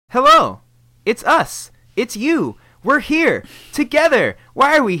Hello, it's us, it's you, we're here, together.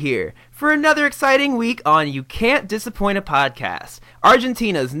 Why are we here? For another exciting week on You Can't Disappoint a Podcast,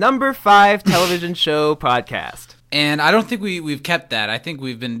 Argentina's number 5 television show podcast. And I don't think we've kept that. I think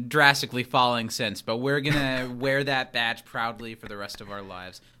we've been drastically falling since, but we're going to wear that badge proudly for the rest of our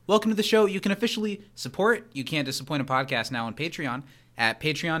lives. Welcome to the show. You can officially support You Can't Disappoint a Podcast now on Patreon at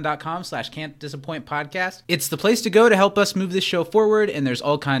patreon.com/can'tdisappointpodcast. It's the place to go to help us move this show forward, and there's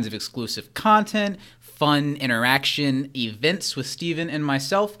all kinds of exclusive content, fun interaction, events with Steven and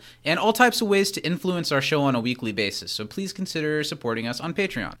myself, and all types of ways to influence our show on a weekly basis. So please consider supporting us on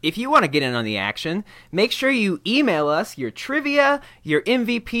Patreon. If you want to get in on the action, make sure you email us your trivia, your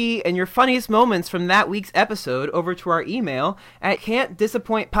MVP, and your funniest moments from that week's episode over to our email at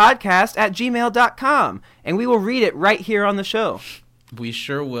can'tdisappointpodcast@gmail.com, and we will read it right here on the show. We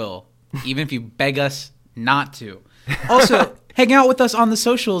sure will, even if you beg us not to. Also, hang out with us on the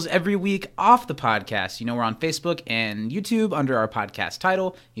socials every week off the podcast. You know, we're on Facebook and YouTube under our podcast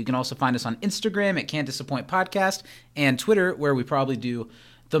title. You can also find us on Instagram at Can't Disappoint Podcast and Twitter, where we probably do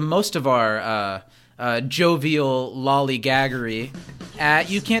the most of our jovial lollygaggery at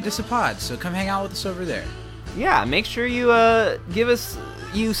You Can't Disappoint. So come hang out with us over there. Yeah, make sure you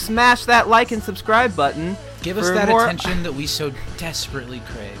you smash that like and subscribe button. Give us that attention that we so desperately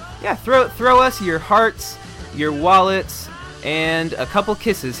crave. Yeah, throw us your hearts, your wallets, and a couple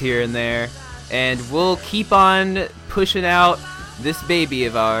kisses here and there, and we'll keep on pushing out this baby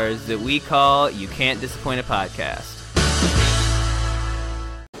of ours that we call You Can't Disappoint a Podcast.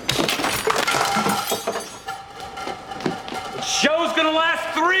 The show's gonna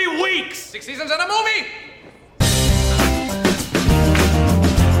last 3 weeks! 6 seasons and a movie!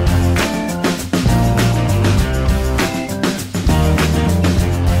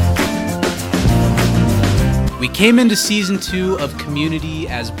 We came into season 2 of Community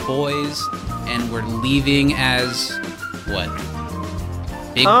as boys, and we're leaving as, what?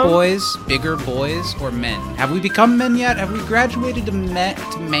 Bigger boys, or men? Have we become men yet? Have we graduated to man?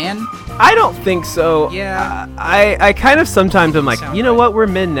 I don't think so. Yeah. I kind of sometimes I'm like, you know right. what, we're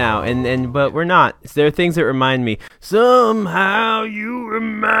men now, but we're not. There are things that remind me. Somehow you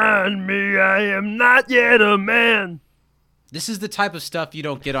remind me I am not yet a man. This is the type of stuff you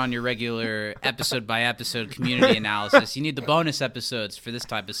don't get on your regular episode-by-episode community analysis. You need the bonus episodes for this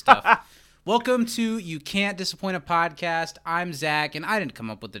type of stuff. Welcome to You Can't Disappoint a Podcast. I'm Zach, and I didn't come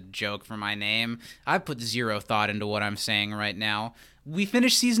up with a joke for my name. I put zero thought into what I'm saying right now. We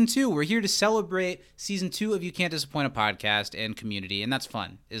finished Season 2. We're here to celebrate Season 2 of You Can't Disappoint a Podcast and Community, and that's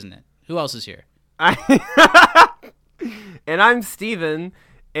fun, isn't it? Who else is here? And I'm Steven.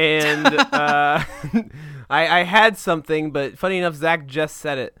 And I had something, but funny enough, Zach just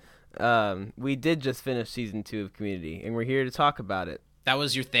said it. We did just finish season 2 of Community, and we're here to talk about it. That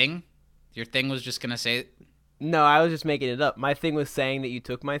was your thing? Your thing was just going to say it? No, I was just making it up. My thing was saying that you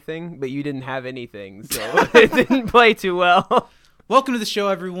took my thing, but you didn't have anything, so it didn't play too well. Welcome to the show,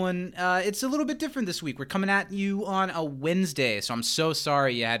 everyone. It's a little bit different this week. We're coming at you on a Wednesday, so I'm so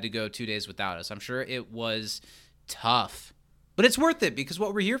sorry you had to go 2 days without us. I'm sure it was tough. But it's worth it because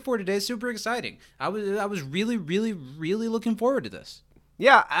what we're here for today is super exciting. I was really, really, really looking forward to this.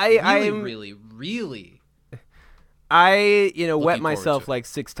 Yeah, I wet myself like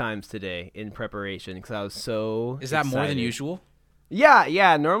 6 times today in preparation because I was so Is that excited. more than usual?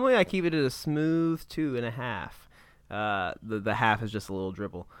 Yeah. Normally I keep it at a smooth 2.5. The half is just a little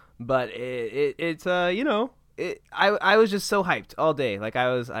dribble. But I was just so hyped all day. Like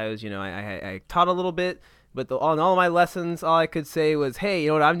I taught a little bit. But on all my lessons, all I could say was, hey, you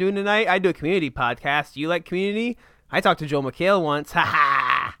know what I'm doing tonight? I do a community podcast. Do you like Community? I talked to Joel McHale once. Ha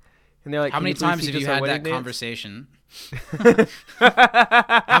ha! And they're like, how many times have you had that conversation?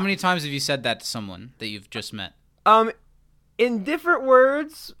 How many times have you said that to someone that you've just met? In different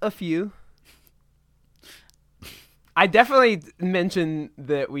words, a few. I definitely mention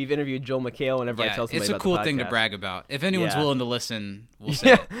that we've interviewed Joel McHale whenever I tell somebody about the podcast. It's a cool thing to brag about. If anyone's willing to listen, we'll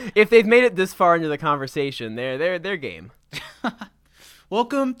say it. If they've made it this far into the conversation, they're game.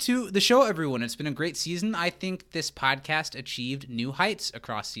 Welcome to the show, everyone. It's been a great season. I think this podcast achieved new heights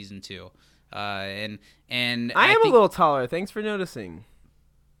across season 2. And I am a little taller. Thanks for noticing.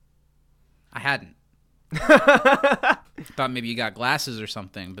 I hadn't. Thought maybe you got glasses or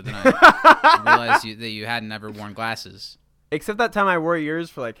something, but then I realized that you hadn't ever worn glasses. Except that time I wore yours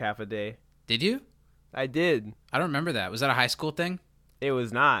for like half a day. Did you? I did. I don't remember that. Was that a high school thing? It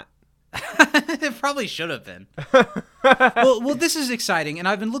was not. It probably should have been. Well, this is exciting, and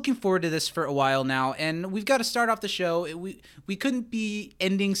I've been looking forward to this for a while now, and we've got to start off the show. We couldn't be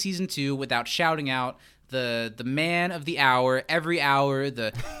ending season 2 without shouting out the man of the hour, every hour,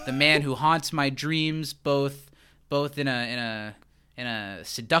 the man who haunts my dreams, both in a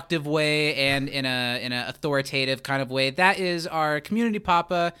seductive way and in a authoritative kind of way. That is our community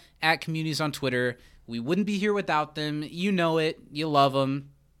papa at Communities on Twitter. We wouldn't be here without them. You know it. You love them.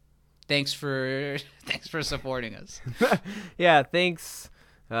 Thanks for supporting us. Yeah, thanks.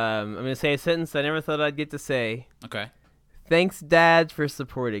 I'm going to say a sentence I never thought I'd get to say. Okay. Thanks, Dad, for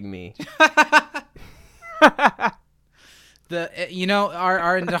supporting me.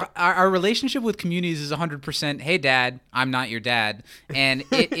 Our relationship with Communities is 100%. Hey, Dad, I'm not your dad, and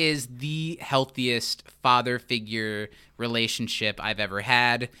it is the healthiest father figure relationship I've ever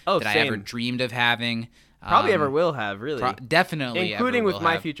had. I ever dreamed of having. Probably ever will have, really. Definitely, including ever with will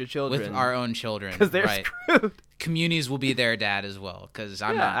my have. future children, with our own children, because they're screwed. Communities will be their dad as well, because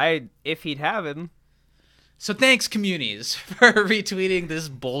I'm not. If he'd have him. So thanks, Communities, for retweeting this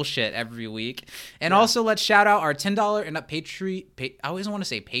bullshit every week. And also let's shout out our $10 and up I always want to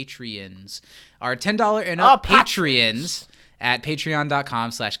say Patreons. Our $10 and up Patreons at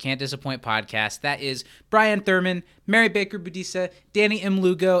patreon.com/can'tdisappointpodcast. That is Brian Thurman, Mary Baker Budisa, Danny M.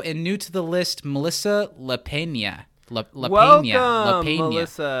 Lugo, and new to the list, Melissa LaPena. Welcome,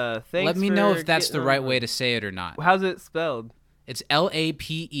 Melissa. Thanks. Let me know if that's the right way to say it or not. How's it spelled? It's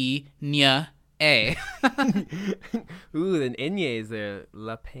LAPE Nya. A. Ooh, then Enye is there.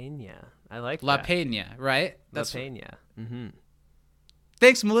 La Peña. I like La that. Peña, right? La Peña. Mm-hmm.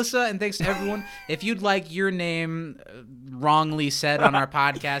 Thanks, Melissa, and thanks to everyone. If you'd like your name wrongly said on our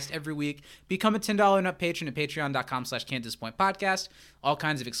podcast every week, become a $10 and up patron at patreon.com/can'tdisappointpodcast. All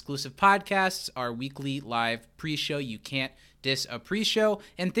kinds of exclusive podcasts, our weekly live pre-show, You Can't Diss a Pre-Show,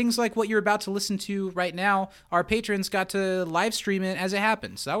 and things like what you're about to listen to right now. Our patrons got to live stream it as it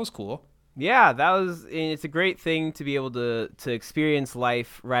happened, so that was cool. Yeah, it's a great thing to be able to experience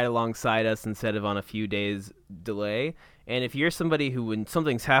life right alongside us instead of on a few days delay. And if you're somebody who, when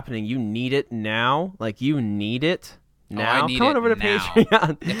something's happening, you need it now, like you need it now, come on over to now.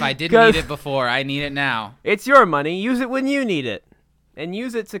 Patreon. If I didn't need it before, I need it now. It's your money. Use it when you need it. And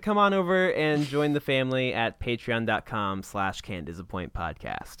use it to come on over and join the family at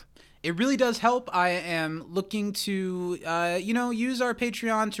patreon.com/can'tdisappointpodcast. It really does help. I am looking to, use our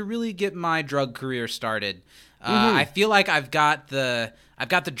Patreon to really get my drug career started. I feel like I've got the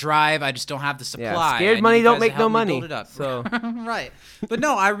drive. I just don't have the supply. Yeah, scared money don't make no money. Build it up. So right, but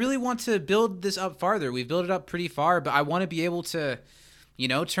no, I really want to build this up farther. We've built it up pretty far, but I want to be able to,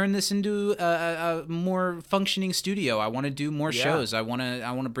 turn this into a more functioning studio. I want to do more shows. I want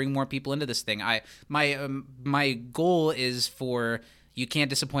to bring more people into this thing. My goal is for You Can't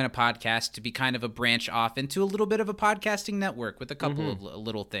Disappoint a Podcast to be kind of a branch off into a little bit of a podcasting network with a couple of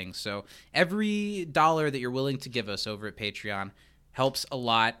little things. So every $1 that you're willing to give us over at Patreon helps a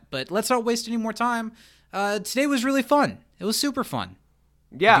lot. But let's not waste any more time. Today was really fun. It was super fun.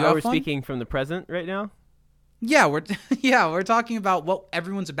 Yeah, we're speaking from the present right now. Yeah, we're talking about what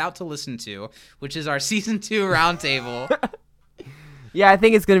everyone's about to listen to, which is our season 2 roundtable. Yeah, I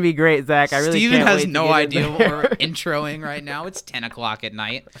think it's going to be great, Zach. I really Steven can't has wait no to get idea in what there. we're introing right now. It's 10 o'clock at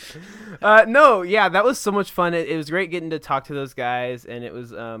night. No, yeah, that was so much fun. It was great getting to talk to those guys, and it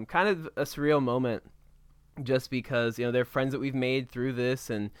was kind of a surreal moment just because, they're friends that we've made through this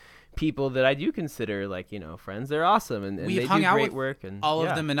and people that I do consider friends. They're awesome, and We've they hung do out great with work. And all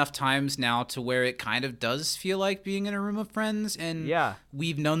of them enough times now to where it kind of does feel like being in a room of friends. And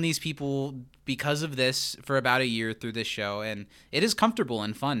we've known these people because of this for about a year through this show, and it is comfortable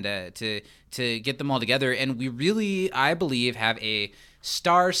and fun to get them all together. And we really, I believe, have a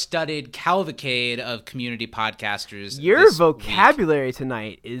star-studded cavalcade of community podcasters. Your vocabulary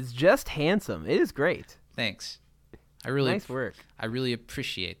tonight is just handsome. It is great. Thanks. Nice work. I really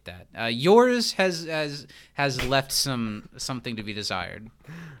appreciate that. Yours has left something to be desired.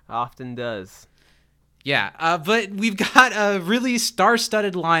 Often does. Yeah, but we've got a really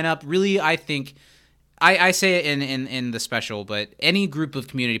star-studded lineup. Really, I think I say it in the special, but any group of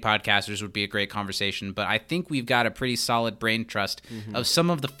community podcasters would be a great conversation. But I think we've got a pretty solid brain trust of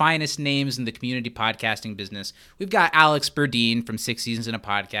some of the finest names in the community podcasting business. We've got Alex Burdine from 6 Seasons in a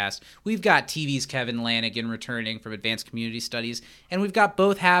Podcast. We've got TV's Kevin Lanigan returning from Advanced Community Studies. And we've got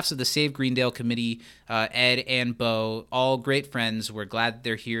both halves of the Save Greendale Committee, Ed and Bo, all great friends. We're glad that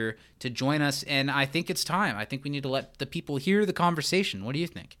they're here to join us. And I think it's time. I think we need to let the people hear the conversation. What do you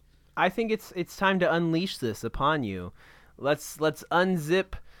think? I think it's time to unleash this upon you. Let's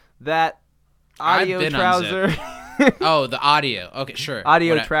unzip that audio trouser. Oh, the audio. Okay, sure.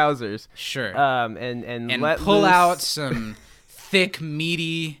 Audio trousers. Sure. And let pull loose. out some thick,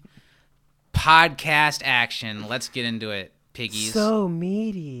 meaty podcast action. Let's get into it, piggies. So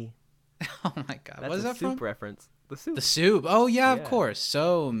meaty. Oh my god, That's what is a that soup from? reference. The soup. The soup. Oh yeah, of Yeah. course.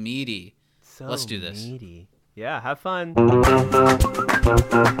 So meaty. So Let's do this. meaty. Yeah, have fun.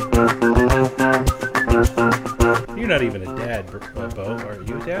 You're not even a dad, Bo. Are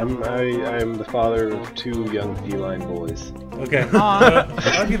you a dad? I'm the father of 2 young feline boys. Okay.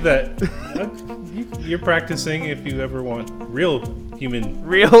 I'll give that. You're practicing if you ever want real human.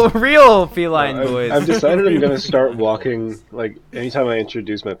 Real feline boys. I've decided I'm going to start walking, like, anytime I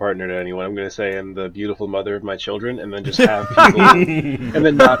introduce my partner to anyone, I'm going to say I'm the beautiful mother of my children, and then just have people, and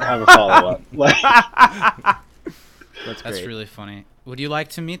then not have a follow-up. Like, That's That's great. really funny. Would you like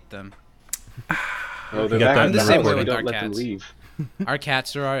to meet them? oh, they're got back that in the the same house. way We with don't our let them cats. leave. Our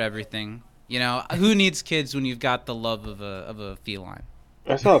cats are our everything. You know, who needs kids when you've got the love of a feline?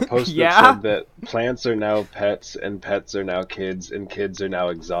 I saw a post Yeah? that said that plants are now pets, and pets are now kids, and kids are now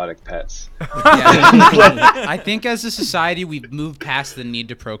exotic pets. Yeah, I think as a society we've moved past the need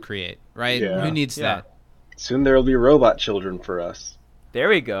to procreate, right? Yeah. Who needs Yeah. that? Soon there will be robot children for us. There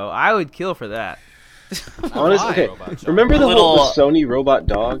we go. I would kill for that. Honestly, Why? okay. Robot children. Remember the Little- the Sony robot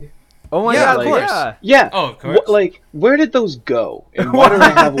dog? Oh my Yeah, god, of course. yeah. Yeah. Oh, of course. Like, where did those go? And why don't I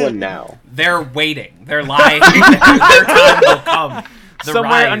have one now? They're waiting. They're lying. Their time will come. The Somewhere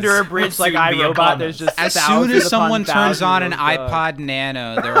rise under a will bridge like soon be iRobot, upon there's us. just As soon thousands as upon someone turns thousands on of an those dogs. iPod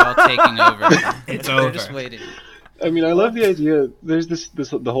Nano, they're all taking over. It's They're over. just waiting. I mean, I love the idea. There's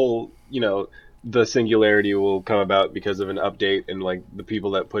the whole, the singularity will come about because of an update, and like the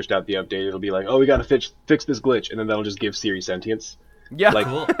people that pushed out the update, it'll be like, oh, we gotta fix this glitch, and then that'll just give Siri sentience. Yeah. Like,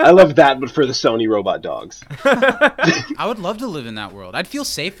 Cool. I love that, but for the Sony robot dogs. I would love to live in that world. I'd feel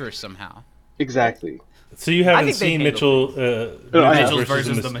safer somehow. Exactly. So you haven't think they seen handled Mitchell? I have. Mitchell's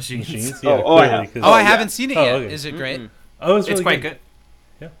versus the Machines. Yeah, Oh, I clearly, have. 'cause- Oh, I yeah. haven't seen it Oh, yet. okay. Is it great? Oh, it's really It's quite good.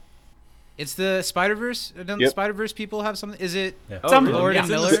 It's the Spider-Verse? Don't the Yep. Spider-Verse people have something? Is it Yeah. Oh, really? Lord and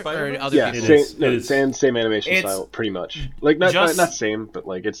Yeah. Miller or Spider-Verse? other Yeah, people? It is. same animation It's style, pretty much. Like not just- same, but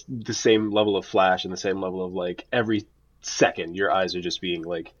like it's the same level of flash and the same level of like every second your eyes are just being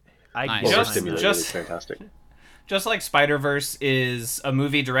like I Nice. guess. overstimulated. Just- It's fantastic. Just like Spider-Verse is a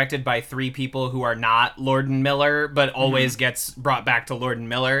movie directed by 3 people who are not Lord and Miller, but always gets brought back to Lord and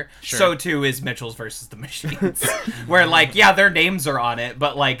Miller, Sure. so too is Mitchell's versus the Machines. Where, like, yeah, their names are on it,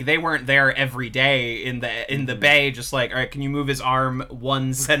 but, like, they weren't there every day in the bay, just like, all right, can you move his arm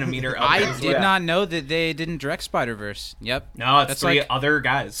 1 centimeter up? I his did way? not know that they didn't direct Spider-Verse. Yep. No, it's That's 3 like- other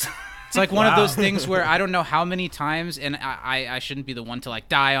guys. It's like one of those things where I don't know how many times, and I shouldn't be the one to like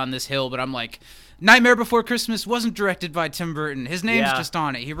die on this hill, but I'm like, Nightmare Before Christmas wasn't directed by Tim Burton. His name's Yeah. just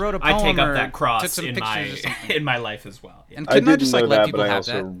on it. He wrote a I poem take up or that cross took some in pictures or something. in my life as well. Yeah. And I couldn't I didn't just know like let that, people but I have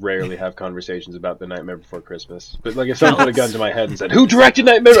also that? rarely have conversations about The Nightmare Before Christmas. But like if someone put a gun to my head and said, "Who directed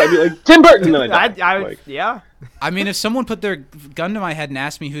Nightmare?" I'd be like, "Tim Burton." And then I'd die. I Like, yeah. I mean, if someone put their gun to my head and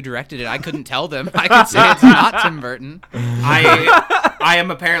asked me who directed it, I couldn't tell them. I could say it's not Tim Burton. I am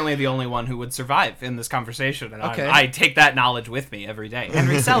apparently the only one who would survive in this conversation, and Okay. I take that knowledge with me every day.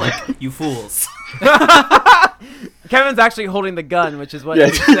 Henry Selick, you fools. Kevin's actually holding the gun, which is what Yeah.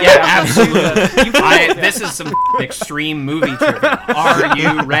 you said. Yeah, absolutely. This is some extreme movie trivia. Are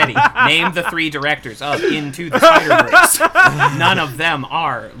you ready? Name the 3 directors of Into the Spider-Verse. None of them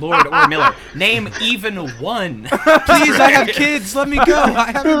are Lord or Miller. Name even one. Please, I have kids. Let me go.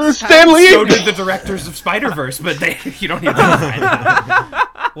 I haven't. Stan Lee. So did the directors of Spider-Verse, but you don't need to find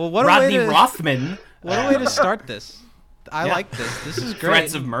that. Well, what Rodney a way to, Rothman. What a way to start this. I Yeah. like this. This is great.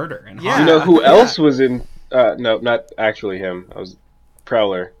 Threats of murder. And Yeah. harm. You know who else was in? No, not actually him. I was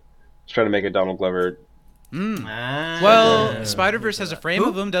Prowler. I was trying to make a Donald Glover. Ah. Well, Spider-Verse has a frame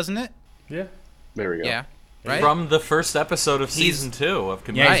of him, doesn't it? Yeah. There we go. Yeah. Right? From the first episode of season 2 of yeah,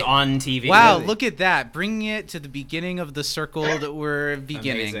 Community. he's on TV. Wow, Really? look at that. Bringing it to the beginning of the circle that we're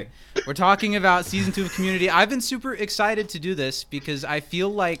beginning. Amazing. We're talking about season 2 of Community. I've been super excited to do this because I feel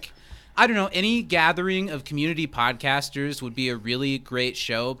like, I don't know, any gathering of community podcasters would be a really great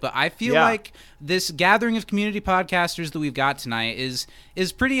show, but I feel Yeah. like this gathering of community podcasters that we've got tonight is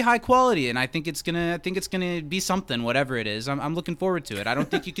pretty high quality, and I think it's gonna be something, whatever it is. I'm looking forward to it. I don't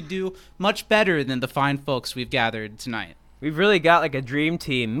think you could do much better than the fine folks we've gathered tonight. We've really got like a dream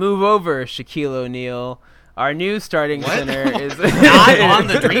team. Move over, Shaquille O'Neal. Our new starting center is Not on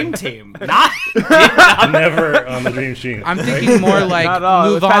the dream team. Not. Never on the Dream Team. I'm thinking more like Not all. It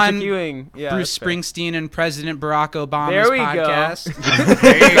move was Patrick on. Ewing. Yeah, Bruce that's fair. Springsteen and President Barack Obama's There we go. podcast.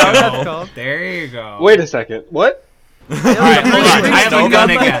 There you That's go. called. There you go. Wait a second. What? All right, hold on. I have a gun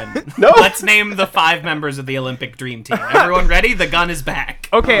Springsteen. again. No. Let's name the 5 members of the Olympic Dream Team. Everyone ready? The gun is back.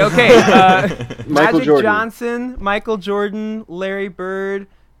 Okay. Michael Magic Jordan. Johnson, Michael Jordan, Larry Bird,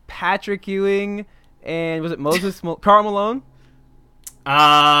 Patrick Ewing, and was it Karl Malone?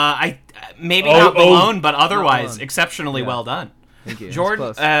 I maybe Oh, not oh. Malone, but otherwise Malone. exceptionally Yeah. well done. Thank you.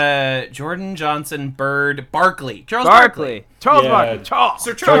 Jordan, That's close. Jordan Johnson, Bird, Barkley, Charles Barkley. Charles Yeah. Barkley. Charles.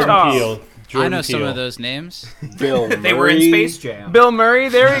 Sir Jordan Charles. Peele. I Jordan know some Peele. of those names. Bill They were in Murray. Space Jam. Bill Murray.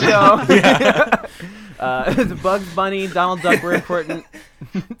 There we go. The Bugs Bunny, Donald Duck were important.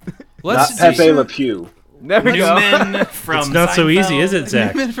 Not Let's Pepe do Le Pew. There we go. Newman from It's not so easy, Seinfeld. is it,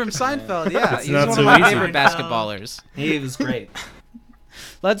 Zach? Newman from Seinfeld. Yeah, It's he's not one so of my easy. favorite basketballers. He was great.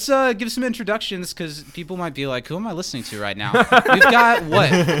 Let's give some introductions because people might be like, "Who am I listening to right now?" We've got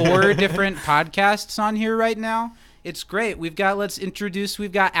 4 different podcasts on here right now. It's great. We've got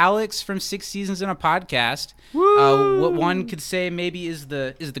We've got Alex from 6 Seasons in a Podcast. What one could say maybe is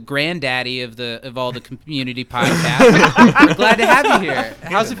the granddaddy of all the community podcasts. We're glad to have you here.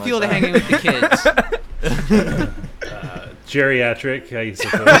 How's it feel to hang out with the kids? Geriatric, I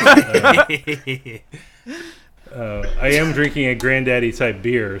suppose. I am drinking a granddaddy type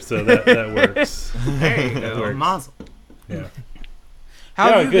beer, so that works. There you That go. works. Mazel. Yeah. How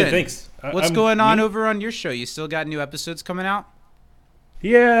Yeah, have you good. been? Thanks. What's I'm- going on me? over on your show? You still got new episodes coming out?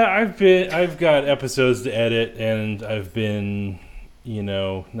 Yeah, I've got episodes to edit, and I've been,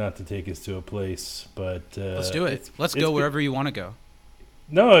 not to take us to a place, but Let's do it. Let's it's go been- wherever you want to go.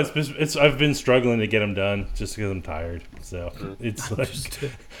 No, I've been struggling to get them done just because I'm tired. So it's like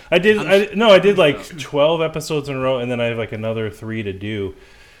I did like 12 episodes in a row, and then I have like another 3 to do,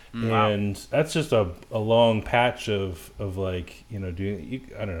 and that's just a long patch of like doing.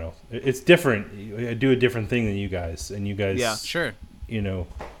 I don't know. It's different. I do a different thing than you guys, and you guys, Yeah. Sure.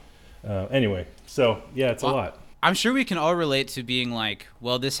 Anyway, so yeah, it's a lot. I'm sure we can all relate to being like,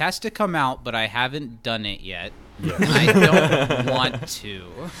 well, this has to come out, but I haven't done it yet. I don't want to.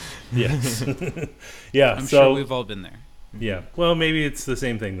 Yes. Yeah. I'm so sure we've all been there. yeah. Well, maybe it's the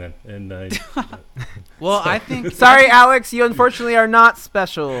same thing then, and Well, I think Sorry, Alex. You unfortunately are not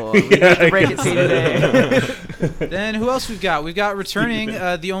special. We Yeah, hate to I break it guess to you today. then who else we've got? We've got returning,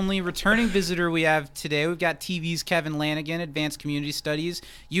 the only returning visitor we have today. We've got TV's Kevin Lanigan, Advanced Community Studies.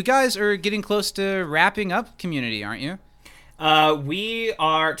 You guys are getting close to wrapping up Community, aren't you? We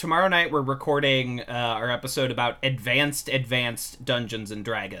are tomorrow night. We're recording our episode about advanced Dungeons and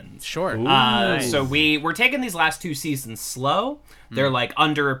Dragons. Sure. So we're taking these last 2 seasons slow. They're like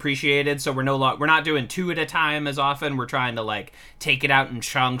underappreciated, so we're not doing 2 at a time as often. We're trying to like take it out in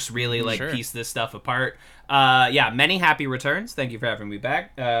chunks, really like Sure. piece this stuff apart. Many happy returns. Thank you for having me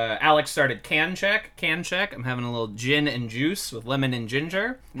back. Alex started Can Check. I'm having a little gin and juice with lemon and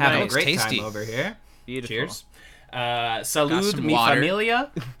ginger. Having a Nice. great Tasty. time over here. Beautiful. Cheers. Salud some mi water.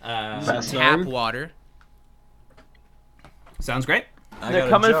 familia. Tap water. Sounds great. They're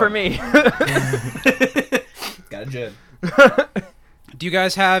coming for me. Got a gin. Do you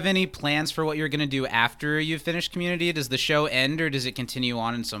guys have any plans for what you're going to do after you finish Community? Does the show end or does it continue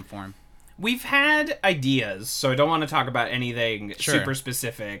on in some form? We've had ideas, so I don't want to talk about anything Sure. super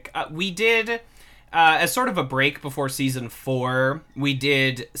specific. We did, as sort of a break before season 4, we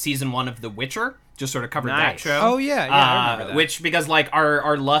did season 1 of The Witcher. Just sort of covered that Nice. show. Oh, yeah, I remember that. Which, because like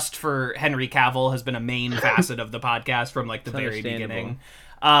our lust for Henry Cavill has been a main facet of the podcast from like the very understandable.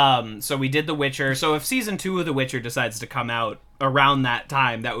 beginning. So we did The Witcher. So if season 2 of The Witcher decides to come out around that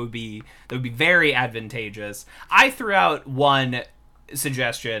time, that would be very advantageous. I threw out one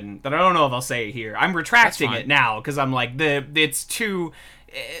suggestion that I don't know if I'll say here. I'm retracting That's it fine. now because I'm like it's too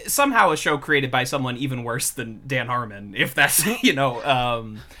somehow a show created by someone even worse than Dan Harmon. If that's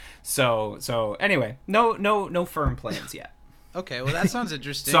So anyway, no firm plans yet. Okay, well, that sounds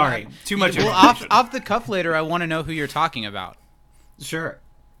interesting. Sorry, too much Well, information. off the cuff later, I want to know who you're talking about. Sure.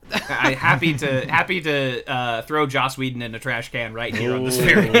 I happy to throw Joss Whedon in a trash can right here on this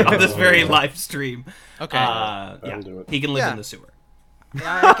very live stream. Okay. Yeah, do it. he can live Yeah. in the sewer.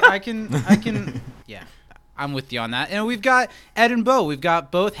 Yeah, I can. Yeah, I'm with you on that. And we've got Ed and Bo. We've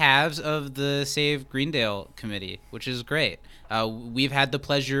got both halves of the Save Greendale committee, which is great. We've had the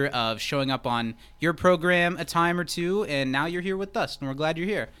pleasure of showing up on your program a time or two, and now you're here with us, and we're glad you're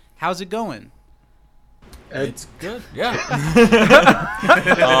here. How's it going? It's good. Yeah.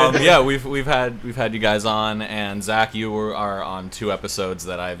 We've had you guys on, and Zach, you are on 2 episodes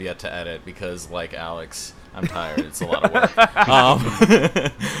that I've yet to edit because, like Alex, I'm tired. It's a lot of work.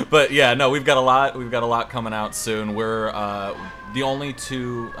 But yeah, no, we've got a lot coming out soon. We're the only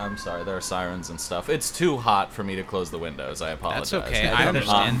 2. I'm sorry, there are sirens and stuff. It's too hot for me to close the windows. I apologize. That's okay. I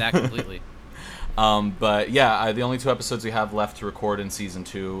understand that completely. But yeah, the only 2 episodes we have left to record in season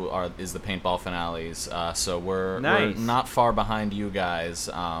 2 is the paintball finales. So we're Nice. not far behind you guys.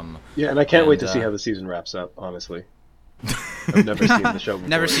 Yeah, and I can't wait to And, see how the season wraps up. Honestly, I've never seen the show before.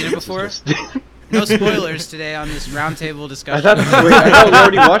 Never seen it This is before? just- No spoilers today on this roundtable I discussion. thought we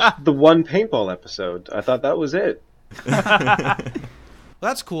already watched the one paintball episode. I thought that was it. Well,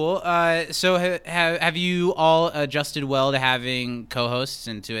 that's cool. So have you all adjusted well to having co-hosts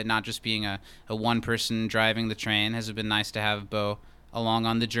and to it not just being a one person driving the train? Has it been nice to have Bo along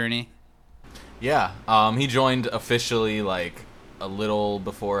on the journey? Yeah, he joined officially like a little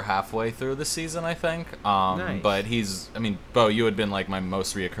before halfway through the season, I think. Nice. But Bo, you had been like my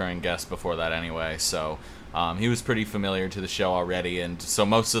most reoccurring guest before that anyway, so he was pretty familiar to the show already, and so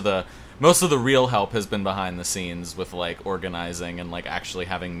most of the real help has been behind the scenes with like organizing and like actually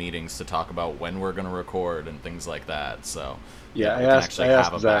having meetings to talk about when we're gonna record and things like that. So Yeah, we I can asked actually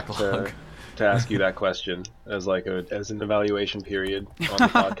have a Zach backlog. to ask you that question as like as an evaluation period on the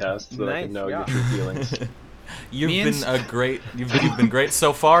podcast, so that I can know your true feelings. You've Me been and you've been great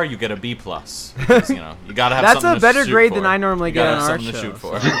so far. You get a B+. 'Cause, you know, you gotta have That's something a to better shoot grade for. than I normally You get gotta on our have something show. to shoot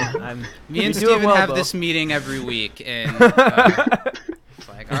for. so Me and you do it Steven well, have Bo. this meeting every week, and it's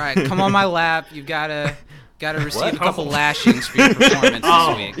like, all right, come on my lap. You gotta receive a couple lashings for your performance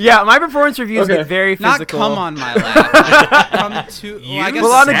this week. Yeah, my performance reviews Okay. get very Not physical. come on my lap. Come to. Well, I guess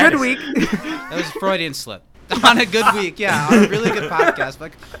Well, on a That good is- week. that was a Freudian slip. On a good week, yeah, on a really good podcast.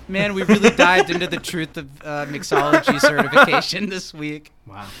 Like, man, we really dived into the truth of mixology certification this week.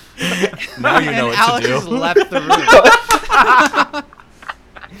 Wow. Now you know And what Alex to has do. left the room.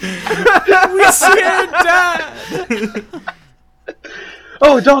 We scared Dad.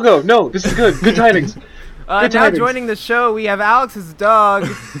 Oh, doggo! No, this is good. Good tidings. Good Now tidings. joining the show, we have Alex's dog.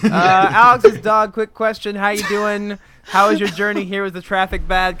 Alex's dog, quick question. How you doing? How was your journey here? Was the traffic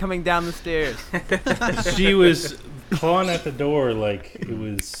bad coming down the stairs? She was clawing at the door like it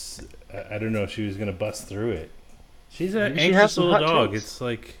was. I don't know. She was gonna bust through it. She's an Maybe she has anxious some little hot dog. traits. It's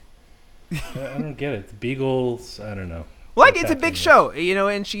like I don't get it. The beagles. I don't know. Like, What's it's a big happening show, you know,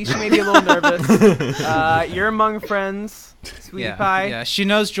 and she may be a little nervous. You're among friends, sweetie Yeah, pie. yeah. She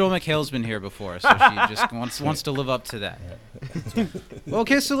knows Joel McHale's been here before, so she just wants to live up to that.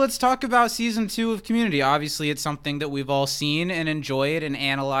 Okay, so let's talk about season 2 of Community. Obviously, it's something that we've all seen and enjoyed and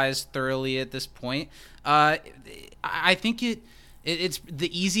analyzed thoroughly at this point. I think it's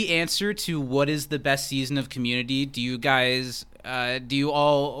the easy answer to what is the best season of Community. Do you guys, do you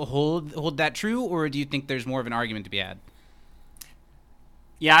all hold that true, or do you think there's more of an argument to be had?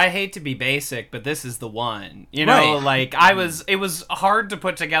 Yeah, I hate to be basic, but this is the one. You know, Right. like it was hard to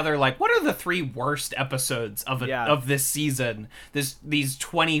put together like what are the 3 worst episodes of of this season? These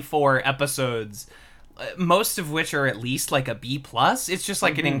 24 episodes, most of which are at least like a B+. It's just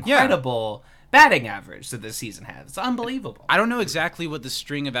like an incredible batting average that this season has. It's unbelievable. I don't know exactly what the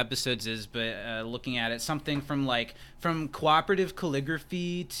string of episodes is, but looking at it, something from cooperative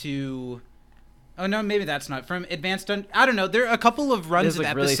calligraphy to... Oh, no, maybe that's not. From Advanced... I don't know. There are a couple of runs There's, of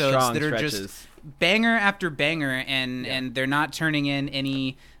like, really episodes strong that are stretches. just banger after banger, and they're not turning in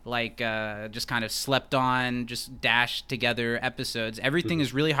any, like, just kind of slept on, just dashed together episodes. Everything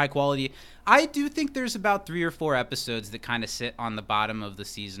is really high quality. I do think there's about 3 or 4 episodes that kind of sit on the bottom of the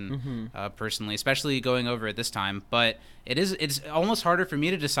season, personally, especially going over it this time. But it's almost harder for me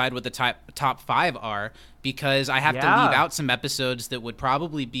to decide what the top 5 are, because I have to leave out some episodes that would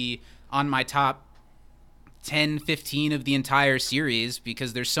probably be on my top 10, 15 of the entire series,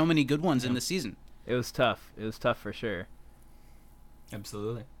 because there's so many good ones in the season. It was tough. It was tough for sure.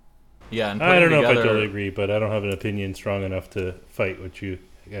 Absolutely. Yeah, and I don't know putting if I together- totally agree, but I don't have an opinion strong enough to fight what you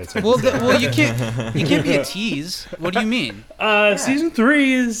guys have. Well, to say. well, you can't be a tease. What do you mean? Season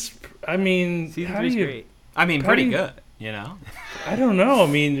 3 is. I mean, Season how 3 is do you? great. I mean, How pretty do you- good, you know? I don't know. I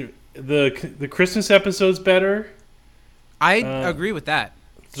mean, the Christmas episode's better. I agree with that.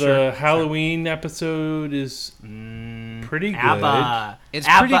 The Halloween episode is pretty good. ABBA. It's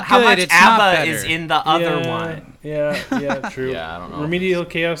ABBA, pretty how good, much it's not ABBA better. is in the other one? Yeah, true. Yeah, I don't know. Remedial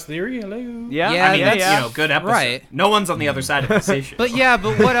Chaos Theory, hello. Yeah, Yeah, I mean, that's, yeah. you know, good episode. Right. No one's on the other side of this issue. But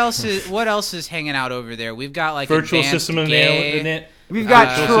what else is hanging out over there? We've got like Virtual advanced system gay. in it. We've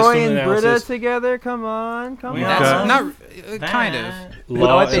got Virtual Troy system and Britta analysis. together. Come on. We That's got- not kind of.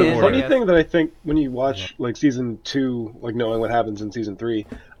 Law what they and did. Order. Funny thing that I think when you watch like season 2, like knowing what happens in season 3,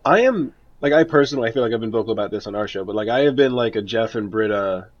 I personally, I feel like I've been vocal about this on our show, but like I have been like a Jeff and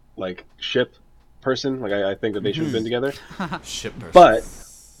Britta like ship person. Like I think that they should have been together. Ship person. But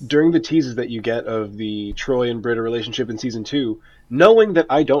during the teases that you get of the Troy and Britta relationship in season 2, knowing that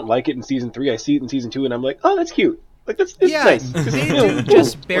I don't like it in season 3, I see it in season 2 and I'm like, oh, that's cute. Like it's Yeah, nice. they You know, do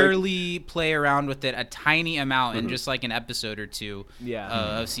just like- barely play around with it a tiny amount in just like an episode or two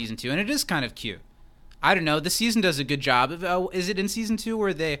Yeah. of season 2, and it is kind of cute. I don't know. The season does a good job. Is it in season 2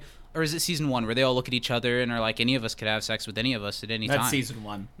 where they, or is it season 1 where they all look at each other and are like, any of us could have sex with any of us at any time? That's season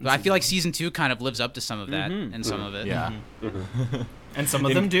 1. But I feel like season 2 kind of lives up to some of that and some of it. Yeah. And some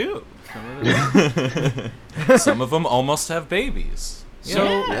of them do. Some of them almost have babies.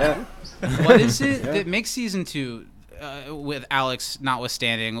 So, what is it that makes season 2, with Alex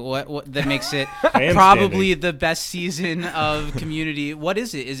notwithstanding, what that makes it probably the best season of Community? What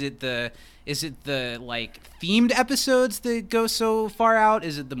is it? Is it the like themed episodes that go so far out?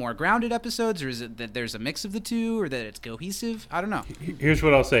 Is it the more grounded episodes, or is it that there's a mix of the two, or that it's cohesive? I don't know. Here's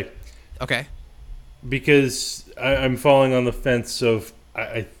what I'll say. Okay. Because I'm falling on the fence of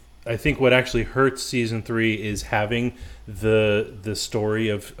I think what actually hurts season 3 is having the story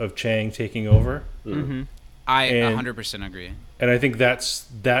of Chang taking over. Mm-hmm. I 100% agree. And I think that's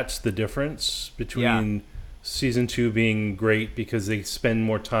the difference between season 2 being great because they spend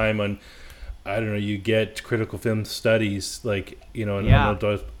more time on, I don't know, you get critical film studies, like, you know,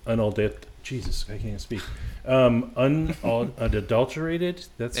 Jesus, I can't speak. Unadulterated.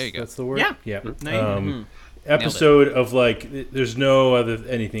 That's the word. Yeah. Episode of like, there's no other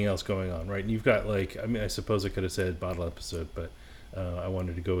anything else going on, right? And you've got like, I mean, I suppose I could have said bottle episode, but I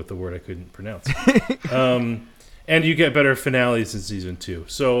wanted to go with the word I couldn't pronounce. And you get better finales in season 2.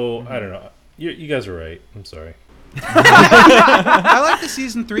 So I don't know. You guys are right. I'm sorry. I like the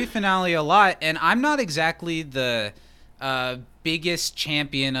season 3 finale a lot, and I'm not exactly the biggest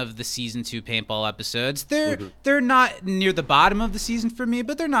champion of the season 2 paintball episodes. They're not near the bottom of the season for me,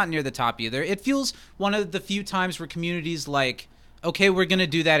 but they're not near the top either. It feels one of the few times where Community's like, okay, we're gonna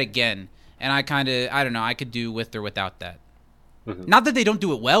do that again, and I don't know, I could do with or without that. Not that they don't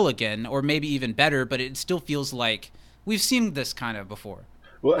do it well again, or maybe even better, but it still feels like we've seen this kind of before.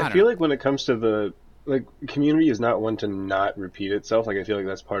 Well, I feel like when it comes to the Community is not one to not repeat itself. Like, I feel like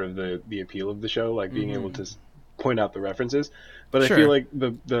that's part of the appeal of the show, like being able to point out the references. But I feel like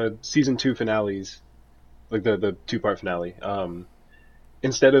the season 2 finales, like the 2-part finale,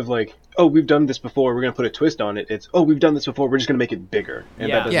 instead of like, oh, we've done this before, we're gonna put a twist on it, it's, oh, we've done this before, we're just gonna make it bigger,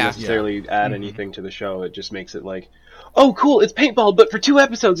 and that doesn't necessarily add anything to the show. It just makes it like, oh, cool, it's paintball, but for 2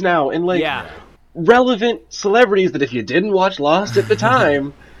 episodes now, and like relevant celebrities that if you didn't watch Lost at the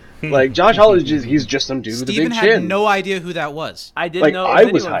time. Like, Josh Hall he's just some dude with a big chin. Steven had no idea who that was. I didn't like, know I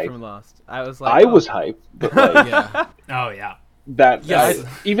was hyped. from Lost. I was like, I was hyped, but like, Oh yeah.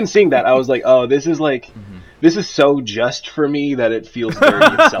 Even seeing that, I was like, oh, this is like, this is so just for me that it feels dirty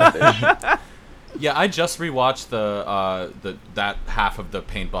and selfish. Yeah, I just rewatched that half of the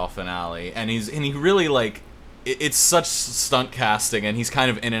paintball finale, and he really like. It's such stunt casting, and he's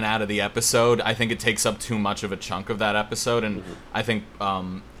kind of in and out of the episode. I think it takes up too much of a chunk of that episode, and I think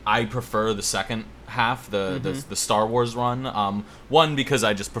I prefer the second half, the Star Wars run. One, because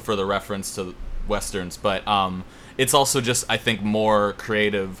I just prefer the reference to westerns, but it's also just, I think, more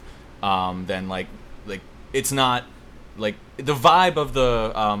creative than like it's not like the vibe of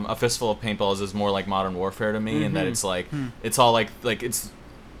the A Fistful of Paintballs is more like Modern Warfare to me, and that it's like it's all like it's.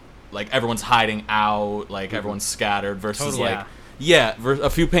 Like, everyone's hiding out, like, everyone's scattered, versus, a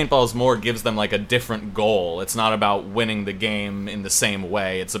few paintballs more gives them, like, a different goal. It's not about winning the game in the same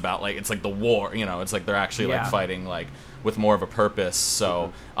way. It's about, like, it's like the war, you know? It's like they're actually, like, fighting, like, with more of a purpose.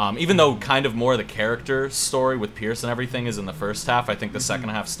 So, even though kind of more of the character story with Pierce and everything is in the first half, I think the second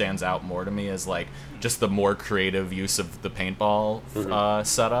half stands out more to me as, like, just the more creative use of the paintball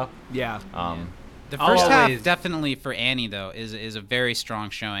setup. Yeah. The first half, definitely for Annie, though, is a very strong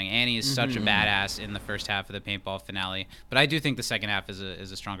showing. Annie is such a badass in the first half of the paintball finale. But I do think the second half is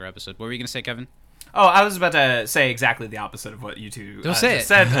a stronger episode. What were you going to say, Kevin? Oh, I was about to say exactly the opposite of what you two Don't say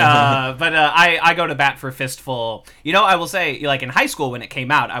just it. said. But I go to bat for Fistful. You know, I will say, like, in high school when it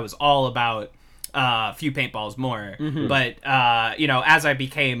came out, I was all about few paintballs more. But, you know, as I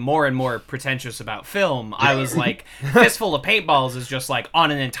became more and more pretentious about film, I was like, Fistful of Paintballs is just, like,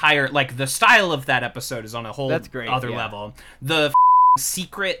 on an entire, like, the style of that episode is on a whole other level. The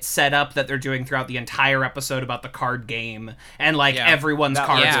secret setup that they're doing throughout the entire episode about the card game, and, like, everyone's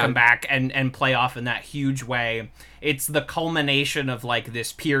cards come back and play off in that huge way. It's the culmination of, like,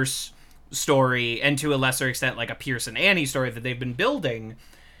 this Pierce story, and to a lesser extent, like, a Pierce and Annie story that they've been building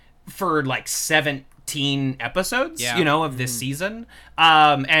for like 17 episodes, you know, of this season.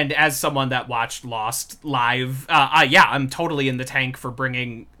 And as someone that watched Lost live, I'm totally in the tank for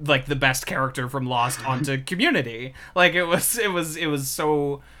bringing like the best character from Lost onto Community. Like it was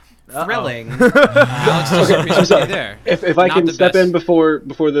so thrilling. Alex doesn't there. If I can step in before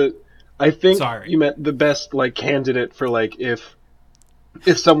the, I think you meant the best like candidate for like if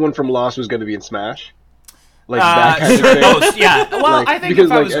someone from Lost was going to be in Smash. Like that kind of thing. Oh, yeah. Well, Like, I think because,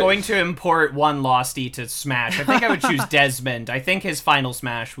 if I like, was going to import one Losty to Smash, I think I would choose Desmond. I think his final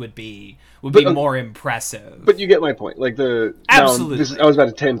Smash would be more impressive. But you get my point. Like Absolutely. I was about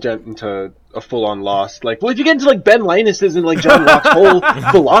to tangent into a full-on Lost. Like, well, if you get into like Ben Linus's and like John Locke's whole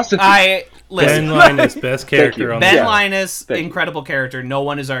philosophy, Ben Listen, Linus, best character on Ben the Linus, Thank you. incredible character. No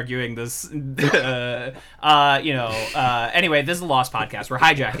one is arguing this. Anyway, this is a Lost podcast. We're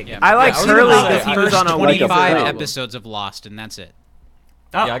hijacking it. I like I was Curly gonna say, because he was on a like a 25 film. episodes of Lost, and that's it.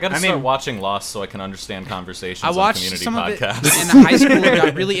 Oh, Yeah, I gotta mean, start watching Lost so I can understand conversations I on watched community some podcasts. of it in high school,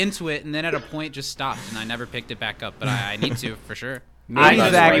 got really into it, and then at a point just stopped, and I never picked it back up. But I need to, for sure. Maybe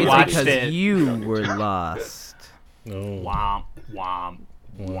I Zach is rewatched because it. you were lost. No. Womp, womp,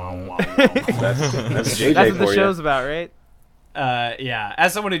 womp, womp, womp. that's JJ That's what for the you. show's about, right? Yeah,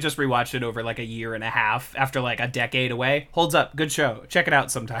 as someone who just rewatched it over like a year and a half after like a decade away, holds up. Good show. Check it out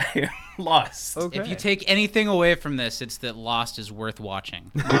sometime. Lost. Okay. If you take anything away from this, it's that Lost is worth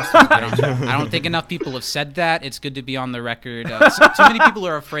watching. I don't think enough people have said that. It's good to be on the record. Too many people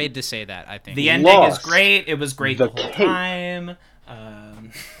are afraid to say that, I think. The ending Lost. is great. It was great the The whole cake. time.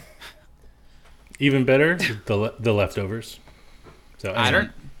 Even better, the leftovers. So I don't.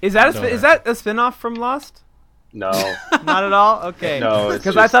 Is that No, is that a spin-off from Lost? No, Not at all. Okay. No, it's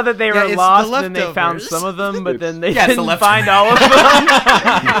because I just- thought that they Yeah, were it's lost the and then they found leftovers. some of them, but then they Yeah, it's the didn't leftovers. find all of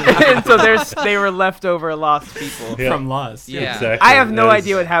them, and so they were leftover lost people. Yeah. From Lost. Yeah. Exactly. I have no That is-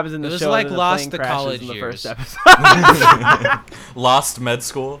 idea what happens in the It was show. like and then Lost plane the crashes college in the years. first episode. Lost Med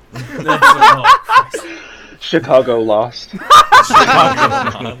School. Chicago Lost.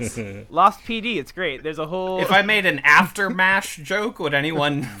 Lost PD. It's great. There's a whole. If I made an after mash joke, would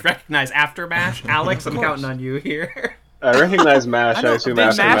anyone recognize after mash? Alex, I'm counting on you here. I recognize MASH. I, know, assume did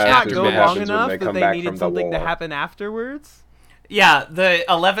after MASH MASH not is go what long happens when enough they that come they back needed from the something to war. happen afterwards? Yeah, the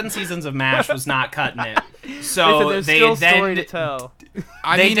 11 seasons of MASH was not cutting it. They So said there's they still then story to tell.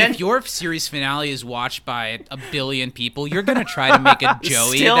 I They mean, did- if your series finale is watched by a billion people, you're gonna try to make a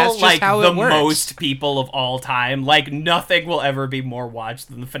Joey. still That's just like how the it works. most people of all time. Like nothing will ever be more watched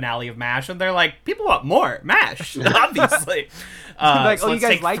than the finale of MASH, and they're like, people want more MASH, obviously. Like, So oh, you let's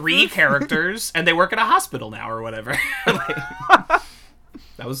guys take like 3 this? characters, and they work at a hospital now or whatever. Like,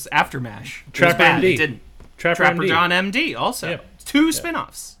 that was after MASH. It was Trapper bad. MD. It didn't. Trapper Trapper MD. John MD also. Yeah. 2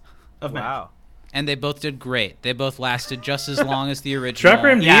 spin-offs of MASH. Wow. And they both did great. They both lasted just as long as the original. Trapper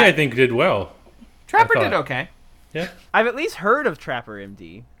MD, Yeah. I think, did well. Trapper I did thought. okay. Yeah, I've at least heard of Trapper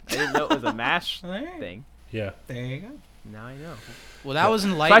MD. I didn't know it was a MASH Alright. thing. yeah. There you go. Now I know. Well, that was So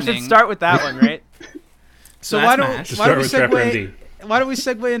I enlightening. should start with that one, right? So that's why don't MASH. why don't we Start with Trapper segue? Why don't we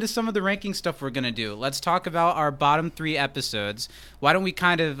segue into some of the ranking stuff we're gonna do? Let's talk about our bottom 3 episodes. Why don't we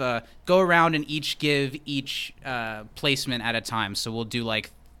kind of go around and each give each placement at a time? So we'll do like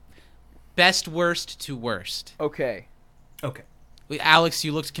best worst to worst. Okay. Okay. Alex,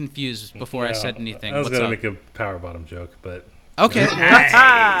 you looked confused before I Yeah, said anything. I was What's gonna up? make a power bottom joke, but Okay. Nice.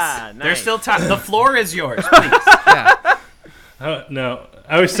 Ah, There's nice. still time. The floor is yours, please. Yeah. no.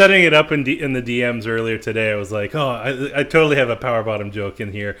 I was setting it up in the DMs earlier today. I was like, oh, I totally have a power bottom joke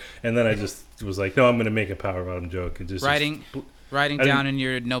in here, and then I just was like, no, I'm gonna make a power bottom joke and just Writing I down in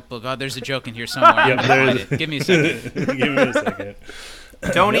your notebook. Oh, there's a joke in here somewhere. I'm Yep, gonna there find is. it. Give me a second. Give me a second.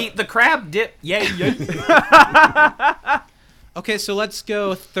 Don't eat the crab dip. Yay, yay. Okay, so let's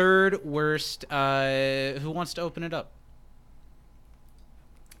go third worst. Who wants to open it up?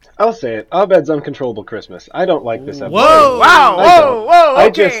 I'll say it. Abed's Uncontrollable Christmas. I don't like this episode. Whoa! Wow! I Whoa! don't. Whoa! I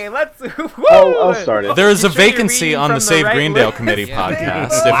Okay, just- let's. I'll start it. There is a You sure you're vacancy reading on from the the Save right Greendale list? Committee Yeah.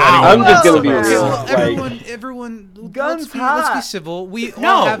 podcast. If Wow. anyone I'm just gonna be wants to- real. Like, Everyone, Guns let's be hot. civil. We No.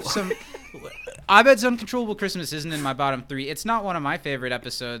 all have some. Abed's Uncontrollable Christmas isn't in my bottom 3. It's not one of my favorite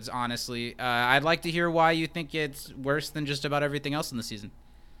episodes, honestly. I'd like to hear why you think it's worse than just about everything else in the season.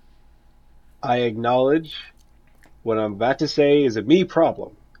 I acknowledge what I'm about to say is a me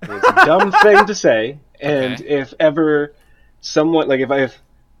problem. It's a dumb thing to say, and Okay. if ever someone like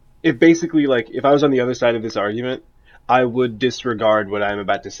if basically like if I was on the other side of this argument, I would disregard what I'm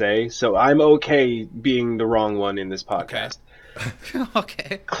about to say. So I'm okay being the wrong one in this podcast.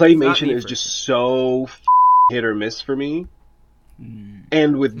 Okay. Claymation me is for- just so hit or miss for me.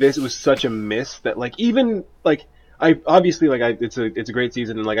 And with this, it was such a miss that like even like I obviously like it's a great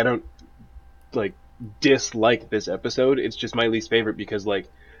season and like I don't like dislike this episode. It's just my least favorite because like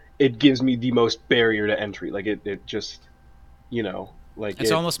it gives me the most barrier to entry. Like it just like It's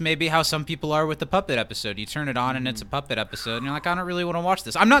almost maybe how some people are with the puppet episode. You turn it on and it's a puppet episode, and you're like, I don't really want to watch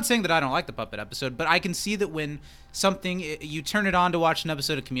this. I'm not saying that I don't like the puppet episode, but I can see that when you turn it on to watch an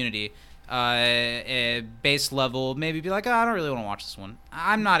episode of Community, base level, maybe be like, oh, I don't really want to watch this one.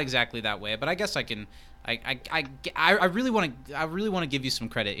 I'm not exactly that way, but I guess I can I really want to give you some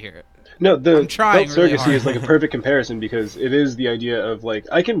credit here. No, the I'm trying Belt really Surrogacy hard. is like a perfect comparison because it is the idea of like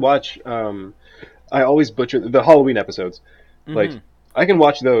I can watch. I always butcher the Halloween episodes. Like I can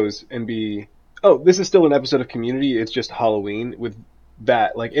watch those and be, oh, this is still an episode of Community. It's just Halloween with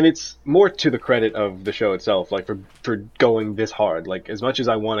that. Like, and it's more to the credit of the show itself. Like for going this hard. Like as much as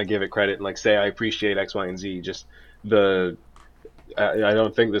I want to give it credit and like say I appreciate X, Y, and Z, just the. I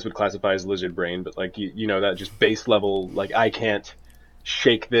don't think this would classify as lizard brain, but like you know that just base level. Like I can't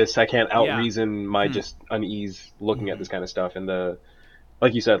shake this. I can't out reason my just unease looking at this kind of stuff. And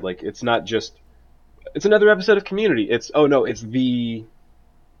like you said, like it's not just. It's another episode of Community. It's the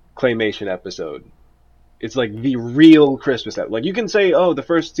claymation episode. It's like the real Christmas episode. Like you can say, oh, the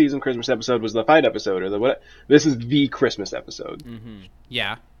first season Christmas episode was the fight episode or the what. This is the Christmas episode.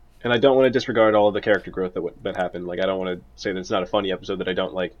 Yeah. And I don't want to disregard all of the character growth that happened. Like I don't want to say that it's not a funny episode that I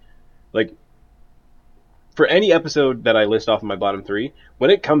don't like. Like for any episode that I list off in my bottom 3, when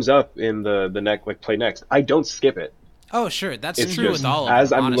it comes up in the next like play next, I don't skip it. Oh, sure. That's It's true just, with all of them,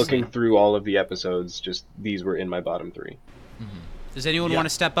 as I'm honestly. looking through all of the episodes, just these were in my bottom 3. Does anyone want to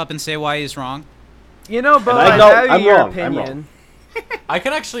step up and say why he's wrong? You know, Bo, And I I don't- value I'm your wrong, I'm opinion. wrong. I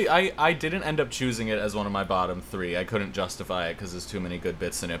can actually, I didn't end up choosing it as one of my bottom 3. I couldn't justify it because there's too many good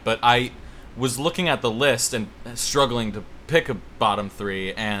bits in it. But I was looking at the list and struggling to pick a bottom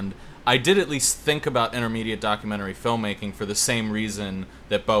 3, and I did at least think about intermediate documentary filmmaking for the same reason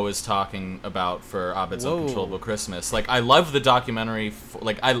that Bo is talking about for Abed's Whoa. Uncontrollable Christmas. Like, I love the documentary,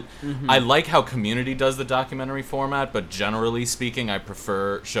 I like how Community does the documentary format, but generally speaking, I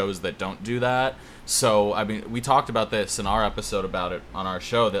prefer shows that don't do that. So, I mean, we talked about this in our episode about it on our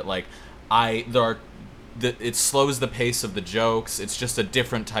show, that, like, it slows the pace of the jokes. It's just a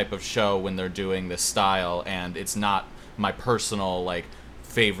different type of show when they're doing this style, and it's not my personal, like,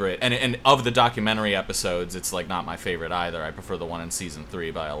 favorite. And of the documentary episodes, it's, like, not my favorite either. I prefer the one in season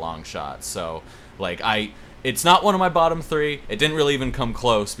 3 by a long shot. So, like, it's not one of my bottom 3. It didn't really even come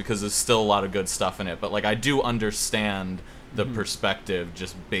close because there's still a lot of good stuff in it. But, like, I do understand the perspective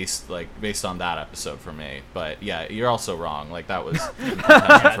just based on that episode for me. But yeah, you're also wrong. Like that was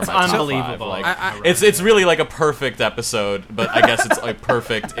It's unbelievable. Like, it's really like a perfect episode, but I guess it's like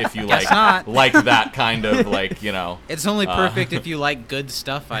perfect if you Guess not. like that kind of like, you know. It's only perfect if you like good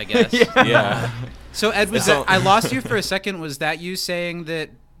stuff, I guess. Yeah. So Ed, was So- that, I lost you for a second. Was that you saying that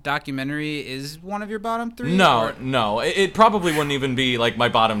documentary is one of your bottom 3? No. It probably wouldn't even be like my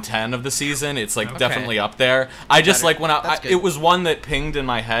bottom 10 of the season. It's like definitely up there. I just Better. like when That's good. it was one that pinged in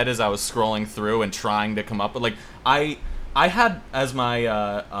my head as I was scrolling through and trying to come up with like I had as my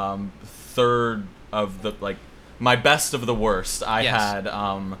third of the like my best of the worst. I Yes. had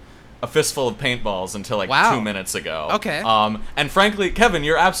A Fistful of Paintballs until like Wow. 2 minutes ago. Okay. And frankly, Kevin,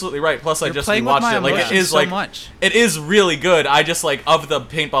 you're absolutely right. Plus, I You're just playing with rewatched my it. Like it emotions is so like much. it is really good. I just like of the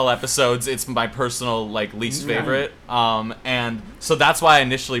paintball episodes, it's my personal like least favorite. And so that's why I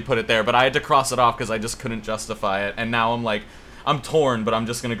initially put it there. But I had to cross it off because I just couldn't justify it. And now I'm torn. But I'm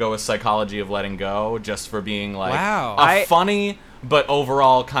just gonna go with Psychology of Letting Go, just for being like Wow. a funny but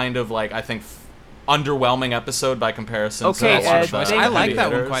overall kind of like I think underwhelming episode by comparison. Okay, to a lot Ed, of the I I like heavy that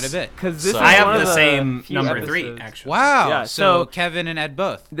one hitters. quite a bit. Because this So- is I have one of the same few number 3, episodes. actually. Wow. Yeah, so so- Kevin and Ed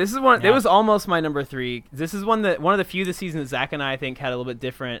both. This is one. Yeah. It was almost my number 3. This is one of the few this season that Zach and I think had a little bit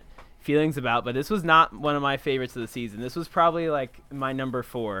different feelings about. But this was not one of my favorites of the season. This was probably like my number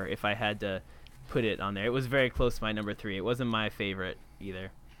 4 if I had to put it on there. It was very close to my number 3. It wasn't my favorite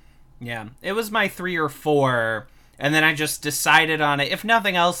either. Yeah, it was my 3 or 4, and then I just decided on it. If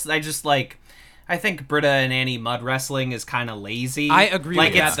nothing else, I think Britta and Annie mud wrestling is kind of lazy. I agree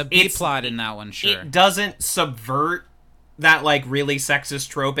with it's- that. The B it's- plot in that one, sure. It doesn't subvert that like really sexist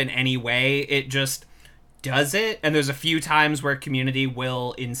trope in any way. It just does it. And there's a few times where Community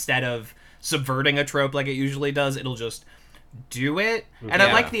will, instead of subverting a trope like it usually does, it'll just do it. And I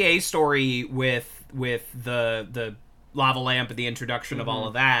Yeah. like the A story with the lava lamp and the introduction of all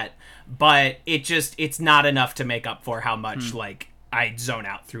of that, but it's not enough to make up for how much like I zone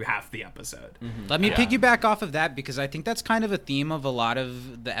out through half the episode. Let me Yeah. piggyback off of that because I think that's kind of a theme of a lot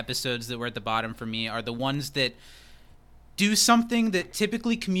of the episodes that were at the bottom for me are the ones that do something that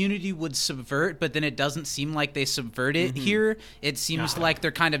typically Community would subvert, but then it doesn't seem like they subvert it here. It seems like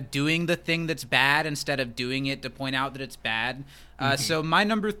they're kind of doing the thing that's bad instead of doing it to point out that it's bad. So my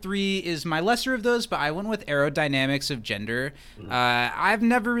number 3 is my lesser of those, but I went with Aerodynamics of Gender. I've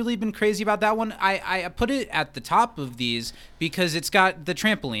never really been crazy about that one. I put it at the top of these because it's got the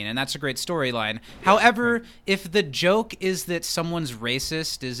trampoline, and that's a great storyline. However, if the joke is that someone's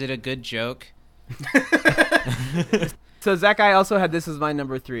racist, is it a good joke? So Zach, I also had this as my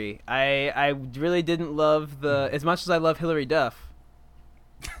number 3. I really didn't love as much as I love Hillary Duff.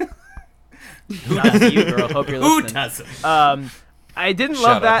 Not you, girl. Hope you're Who listening. doesn't? I didn't Shout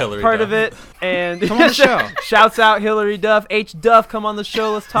love out that Hillary part Duff. of it, and Come on the show. Shouts out Hillary Duff. H Duff, come on the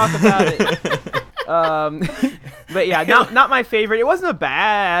show. Let's talk about it. But yeah, not my favorite. It wasn't a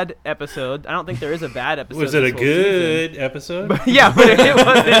bad episode. I don't think there is a bad episode. Was it a this whole season. good episode? Yeah, but it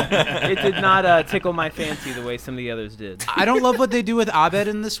wasn't. It did not tickle my fancy the way some of the others did. I don't love what they do with Abed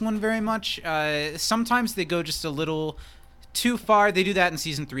in this one very much. Sometimes they go just a little too far. They do that in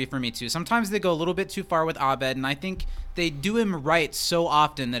season 3 for me too. Sometimes they go a little bit too far with Abed, and I think they do him right so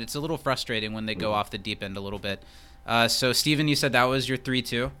often that it's a little frustrating when they go off the deep end a little bit. So Steven, you said that was your 3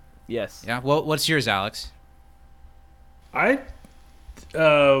 too? Yes. Yeah. Well, what's yours, Alex? I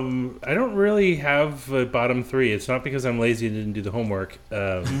don't really have a bottom 3. It's not because I'm lazy and didn't do the homework.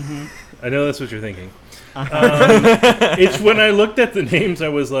 I know that's what you're thinking. It's when I looked at the names, I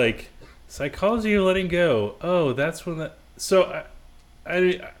was like, Psychology of Letting Go. Oh, that's when that. So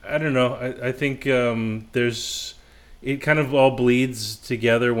I don't know. I think there's. It kind of all bleeds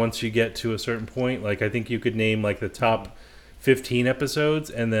together once you get to a certain point. Like I think you could name like the top 15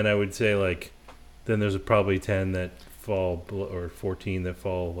 episodes, and then I would say like, then there's probably 10 that fall below, or 14 that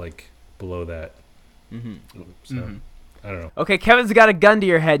fall like below that. So I don't know. Okay, Kevin's got a gun to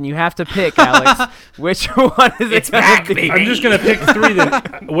your head, and you have to pick, Alex. Which one is It's it gonna back, be? baby. I'm just gonna pick 3. Then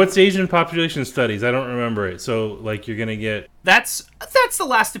what's Asian population studies? I don't remember it. So like you're gonna get. That's the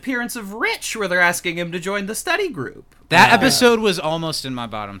last appearance of Rich, where they're asking him to join the study group. That episode was almost in my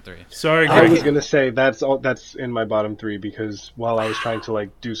bottom 3. Sorry, I Greg. was gonna say that's in my bottom 3 because while I was trying to like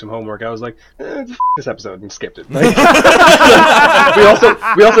do some homework, I was like, this episode and skipped it. Like,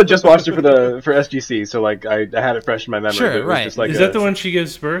 we also just watched it for SGC, so like I had it fresh in my memory. Sure, but it was right. Just, like, Is that the one she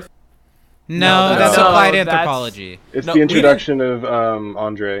gives birth? No, that's no, applied that's- anthropology. It's No, the we introduction of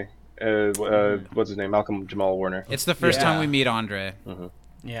Andre. What's his name? Malcolm Jamal Warner. It's the first time we meet Andre.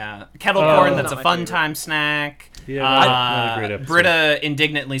 Yeah, kettle corn. Oh. That's a Not my fun favorite. time snack. Yeah, not a great episode. Britta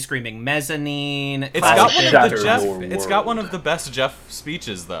indignantly screaming mezzanine. It's Classic got one shit. of the Shatter Jeff. your It's world. got one of the best Jeff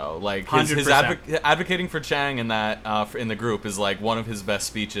speeches though. Like his 100%. advocating for Chang in that in the group is like one of his best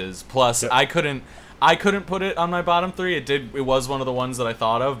speeches. Plus, I couldn't put it on my bottom 3. It was one of the ones that I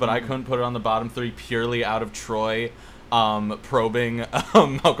thought of, but I couldn't put it on the bottom 3 purely out of Troy probing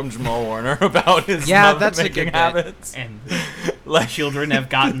Malcolm Jamal Warner about his That's a making good bit. habits. And Like children have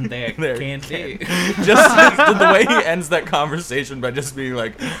gotten their Their candy. just the way he ends that conversation by just being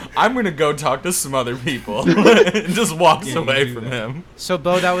like, "I'm gonna go talk to some other people," and just walks away from him. So,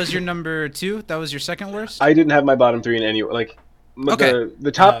 Bo, that was your number 2? That was your second worst? I didn't have my bottom 3 in any like. Okay.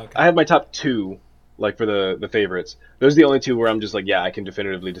 The top. Oh, okay. I had my top 2, like for the favorites. Those are the only 2 where I'm just like, yeah, I can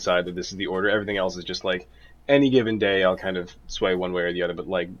definitively decide that this is the order. Everything else is just like, any given day, I'll kind of sway one way or the other. But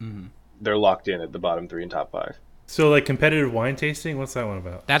like, they're locked in at the bottom 3 and top 5. So like competitive wine tasting. What's that one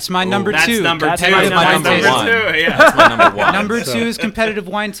about? That's my number That's 2. number That's 2. my my number number one. 2. Yeah. That's my number 1. Number So- 2 is competitive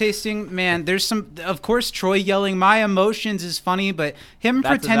wine tasting. Man, there's some. Of course, Troy yelling "my emotions" is funny, but him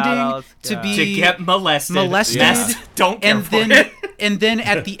That's about all pretending it's to got. be To get molested. molested, Yes. Don't care and for then it. and then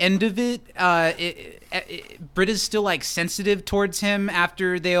at the end of it, Britta's still like sensitive towards him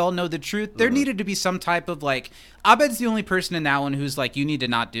after they all know the truth. There needed to be some type of like. Abed's the only person in that one who's like, you need to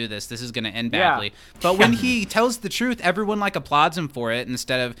not do this. This is going to end Yeah. badly. But when he tells the truth, everyone like applauds him for it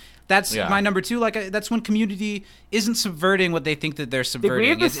instead of. That's Yeah. my number 2. Like that's when Community isn't subverting what they think that they're Did subverting. we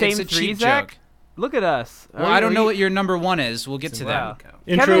have the It's same a 3, cheap Zach? joke. Look at us. Well, I don't know what your number 1 is. We'll get to Wow. that.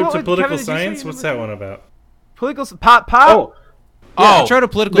 Intro Kevin, what to would- political Kevin, did you say science. your What's number that 2? one about? Political pop. Oh, Yeah, Intro to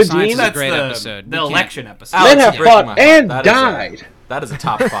Political The Science Dean? is a That's great the, episode. the We can't- election episode. Alex, men have you're breaking fought my heart. and That is died. That is a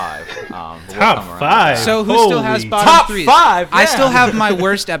top 5. But we'll Top come around. 5. So who still has Holy- bottom Top 3s? 5, I yeah. still have my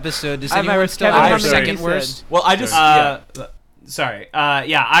worst episode. Does I have my anyone worst- still Kevin, have I'm their sorry. second You worst? said. Well, I just Sorry.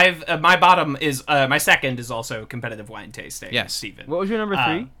 Yeah, I've my bottom is my second is also competitive wine tasting. Yes. Steven. What was your number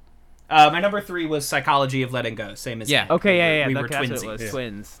 3? My number 3 was Psychology of Letting Go. Same as Yeah. Ed. Okay, yeah. We That, were that's what it twinsies. was.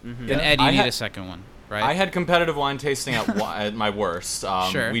 Twins. Mhm. Then Ed, you I need had- a second one, right? I had competitive wine tasting at my worst.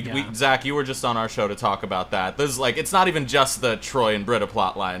 Sure. Zach, you were just on our show to talk about that. There's like, it's not even just the Troy and Britta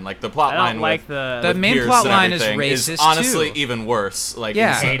plot line. Like the plot I line don't like with, the. The main Pierce plot and line is everything racist, honestly too. even worse. Like,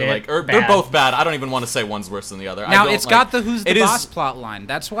 Yeah. it's, Hate it. like they're Bad. both bad. I don't even want to say one's worse than the other. I now don't, it's like- got the Who's the it is- Boss plot line.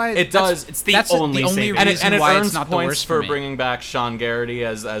 That's why It does. It's the that's only reason saving. and it why earns it's not the points worst for me. bringing back Sean Garrity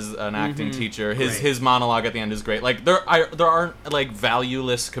as an acting teacher. His Great. monologue at the end is great. Like there aren't like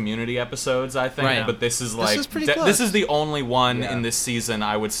valueless Community episodes, I think, Right. but this is like is pretty this close. is the only one Yeah. in this season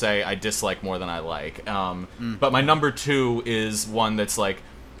I would say I dislike more than I like. But my number 2 is one that's like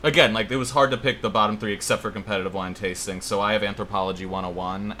again, like, it was hard to pick the bottom 3 except for competitive wine tasting. So I have Anthropology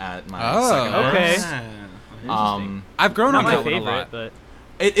 101 at my second okay. worst. I've grown Not on my that one a favorite, lot. but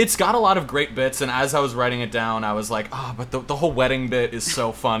It's got a lot of great bits, and as I was writing it down, I was like, but the whole wedding bit is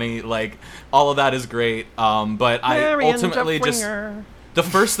so funny. Like, all of that is great. But I ultimately just... The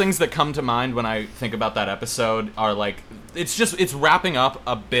first things that come to mind when I think about that episode are, like, it's wrapping up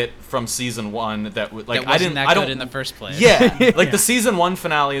a bit from season 1 that, like, That I wasn't don't good in the first place. Yeah, like the season 1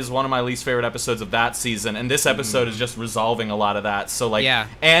 finale is one of my least favorite episodes of that season, and this episode is just resolving a lot of that. So, like,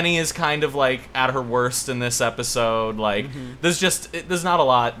 Annie is kind of, like, at her worst in this episode. Like, there's not a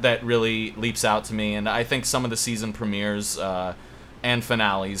lot that really leaps out to me, and I think some of the season premieres and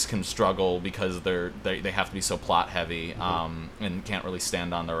finales can struggle because they have to be so plot heavy and can't really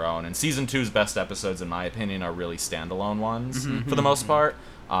stand on their own. And season 2's best episodes, in my opinion, are really standalone ones for the most part.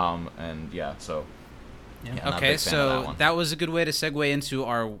 And yeah, so. Yeah, okay, so that was a good way to segue into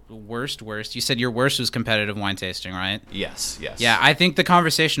our worst. You said your worst was competitive wine tasting, right? Yes. Yeah, I think the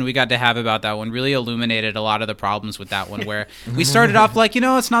conversation we got to have about that one really illuminated a lot of the problems with that one, where we started off like,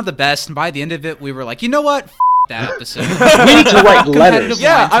 it's not the best, and by the end of it, we were like, you know what? That episode. We need to write letters.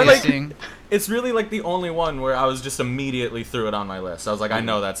 Yeah, I like. It's really like the only one where I was just immediately threw it on my list. I was like, I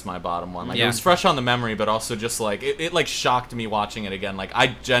know that's my bottom one. Like, it was fresh on the memory, but also just like it like shocked me watching it again. Like,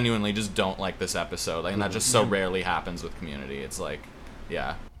 I genuinely just don't like this episode, like, and that just so rarely happens with Community. It's like,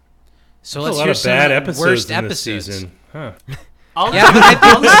 yeah. So There's let's a lot hear of some bad episodes worst in this episodes. season. Huh. Yeah, but I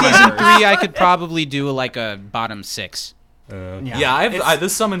think season 3 I could probably do like a bottom 6.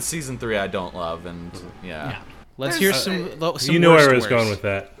 There's some in season 3 I don't love, and yeah. Let's hear some. You know where I was going with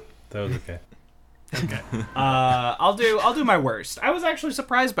that. That was okay. I'll do my worst. I was actually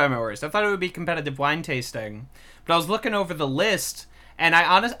surprised by my worst. I thought it would be competitive wine tasting, but I was looking over the list, and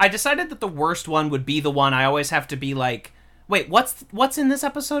I decided that the worst one would be the one I always have to be like, wait, what's in this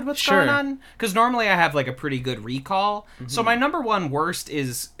episode? What's going on? Because normally I have like a pretty good recall. So my number one worst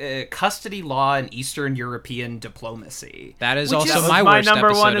is custody law and Eastern European diplomacy. That is also my worst number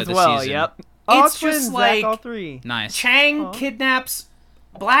episode one of as the well. season. Yep. It's just like all 3. Nice. Chang kidnaps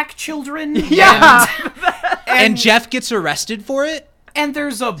black children. Yeah. And Jeff gets arrested for it. And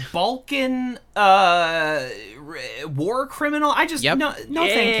there's a Balkan war criminal. I just no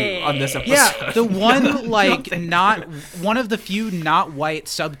thank you on this episode. Yeah, the one like not one of the few not white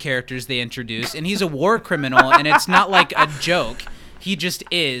sub characters they introduce, and he's a war criminal, and it's not like a joke. He just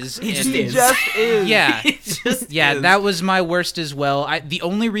is. He just is. Yeah. Is. That was my worst as well. The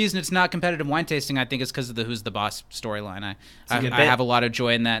only reason it's not competitive wine tasting, I think, is because of the Who's the Boss storyline. I have a lot of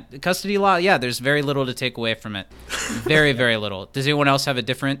joy in that. Custody law, there's very little to take away from it. Very, very little. Does anyone else have a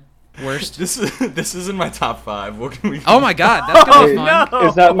different worst? This is in my top 5. What can we? Oh my god, that's gonna be fun. No.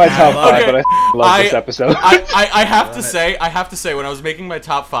 It's not my top 5, Okay. but I love this episode. I have to say, when I was making my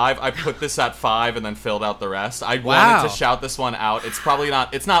top 5, I put this at 5 and then filled out the rest. I wanted to shout this one out.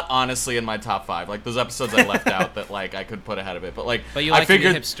 It's not honestly in my top 5. Like, those episodes I left out that like I could put ahead of it. But like, But you like I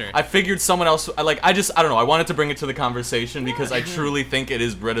figured, to be hipster. I figured someone else. I don't know. I wanted to bring it to the conversation because I truly think it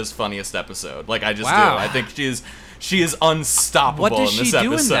is Britta's funniest episode. Like, I just do. I think she is unstoppable What does in this she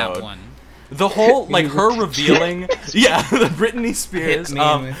do episode. in that one? The whole, like, her revealing, the Britney Spears,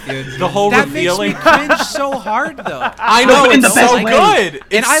 the whole That revealing. makes me cringe so hard, though. I know, in it's the best so way. good. And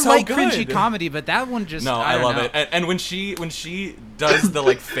It's I so like good. cringy comedy, but that one just I don't love know. it. And when she does the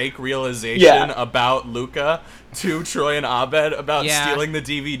like fake realization about Luca to Troy and Abed about stealing the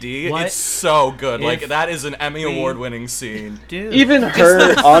DVD, it's so good. Like, that is an Emmy award winning scene. Dude. Even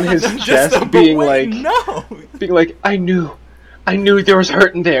her on his chest being like, I knew there was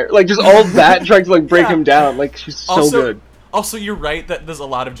hurt in there. Like, just all that trying to like break him down. Like, she's so good. Also, you're right that there's a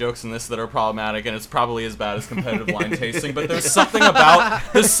lot of jokes in this that are problematic, and it's probably as bad as competitive wine tasting. But there's something about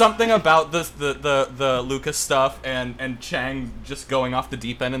the Lucas stuff and Chang just going off the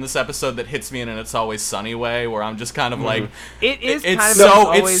deep end in this episode that hits me in an It's Always Sunny way, where I'm just kind of like, it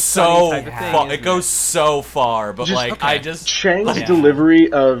goes so far, but Chang's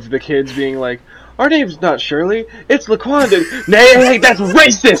delivery of the kids being like, our name's not Shirley, it's Laquanda. Nay, that's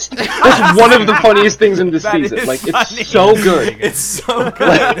racist! That's one of the funniest things in this season. Like, it's so good. It's so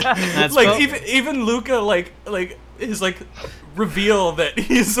good. Like, even Luca, like his like reveal that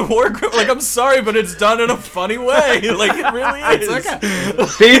he's a war criminal. Like, I'm sorry, but it's done in a funny way. Like, it really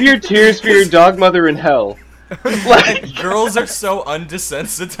is. Save your tears for your dog mother in hell. Girls are so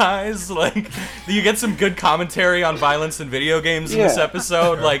undesensitized. Like, you get some good commentary on violence in video games in this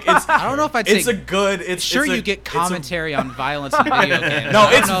episode. Like, it's I don't know if I'd it's say a good. It's sure it's a, you get it's a- commentary on violence in video games. No,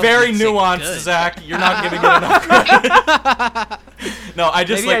 I don't it's know if very you'd say nuanced, good. Zach. You're not giving it enough credit. No, I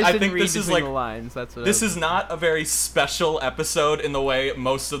just Maybe like. I didn't think read this is between like. the lines. That's what This is not a very special episode in the way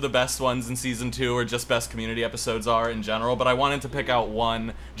most of the best ones in season 2 or just best community episodes are in general, but I wanted to pick out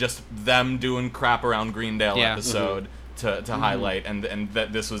one, just them doing crap around Greendale episode to highlight, and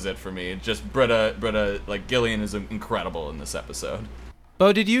that this was it for me. Just Britta, like Gillian is incredible in this episode.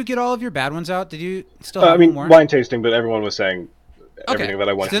 Bo, did you get all of your bad ones out? Did you still have I mean, more? wine tasting, but everyone was saying everything that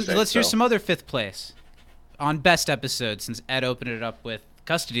I wanted to say. Let's hear so. some other 5th place on best episode, since Ed opened it up with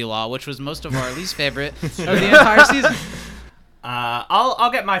Custody Law, which was most of our least favorite of the entire season.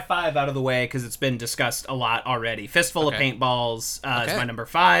 I'll get my 5 out of the way because it's been discussed a lot already. Fistful of Okay. Paintballs is my number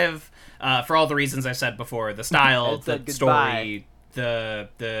 5 for all the reasons I said before: the style, It's a the goodbye.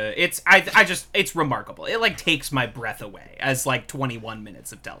 story, it's remarkable. It like takes my breath away as like 21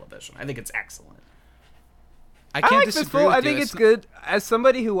 minutes of television. I think it's excellent. I I can't like disagree Fistful. with I you. think it's good. As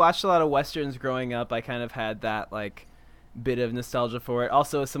somebody who watched a lot of westerns growing up, I kind of had that like bit of nostalgia for it.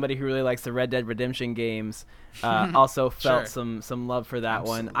 Also, as somebody who really likes the Red Dead Redemption games, also felt Sure. some love for that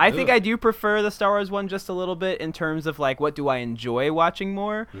one. I think I do prefer the Star Wars one just a little bit in terms of like what do I enjoy watching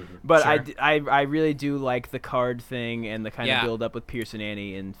more. But Sure. I really do like the card thing and the kind Yeah. of build up with Pierce and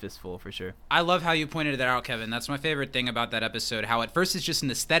Annie in Fistful for sure. I love how you pointed that out, Kevin. That's my favorite thing about that episode. How at first it's just an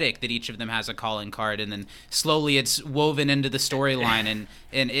aesthetic that each of them has a calling card, and then slowly it's woven into the storyline,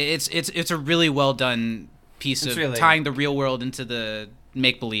 and it's a really well done piece It's of really- tying the real world into the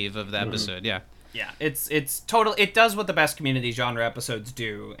make believe of the episode. Yeah. Yeah, it's total. It does what the best community genre episodes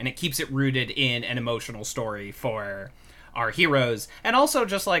do, and it keeps it rooted in an emotional story for our heroes. And also,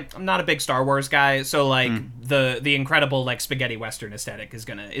 just like I'm not a big Star Wars guy, so like the incredible like spaghetti western aesthetic is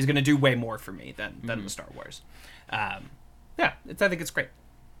gonna do way more for me than the Star Wars. I think it's great.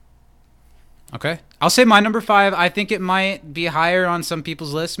 Okay. I'll say my number 5. I think it might be higher on some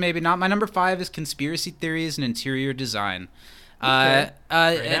people's lists, maybe not. My number 5 is conspiracy theories and interior design.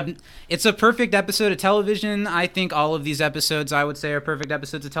 And it's a perfect episode of television. I think all of these episodes, I would say, are perfect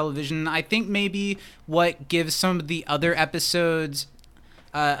episodes of television. I think maybe what gives some of the other episodes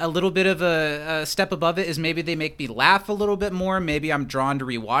a little bit of a step above it is maybe they make me laugh a little bit more. Maybe I'm drawn to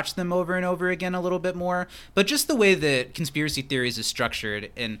rewatch them over and over again a little bit more. But just the way that conspiracy theories is structured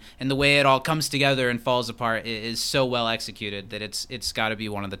and the way it all comes together and falls apart is so well executed that it's got to be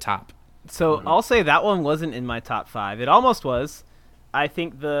one of the top. So I'll say that one wasn't in my top 5. It almost was. I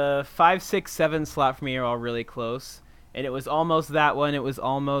think the 5, 6, 7 slot for me are all really close. And it was almost that one. It was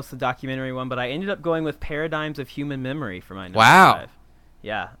almost the documentary one. But I ended up going with Paradigms of Human Memory for my number 5.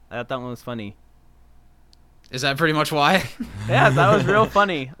 Yeah, I thought that one was funny. Is that pretty much why? Yeah, that was real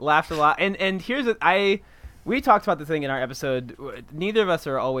funny. Laughed a lot. And here's we talked about this thing in our episode. Neither of us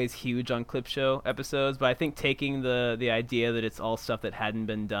are always huge on clip show episodes, but I think taking the idea that it's all stuff that hadn't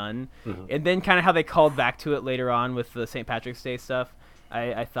been done, and then kind of how they called back to it later on with the St. Patrick's Day stuff,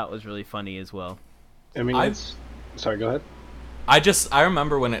 I thought was really funny as well. I mean, sorry, go ahead. I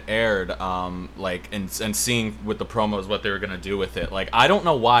remember when it aired, like and seeing with the promos what they were gonna do with it. Like, I don't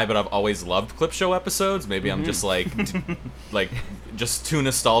know why, but I've always loved clip show episodes. Maybe I'm just like just too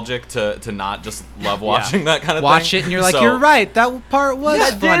nostalgic to not just love watching that kind of Watch thing. it and you're like, So- you're right. That part was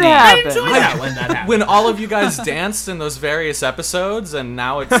funny. When that happened. When all of you guys danced in those various episodes, and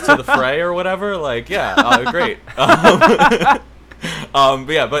now it's to the fray or whatever, like, yeah, great.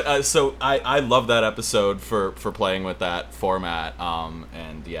 So I love that episode for playing with that format,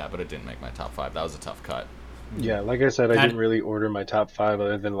 but it didn't make my top 5. That was a tough cut. Yeah, like I said, I That- didn't really order my top 5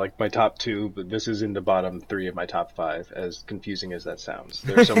 other than like my top 2, but this is in the bottom 3 of my top 5, as confusing as that sounds.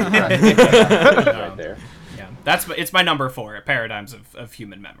 There's so many right there. Yeah, it's my number 4, Paradigms of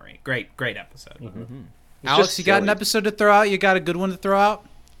Human Memory. Great episode. Alex, just you got an silly. episode to throw out? You got a good one to throw out?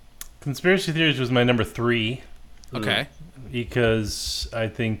 Conspiracy Theories was my number 3 Okay. because I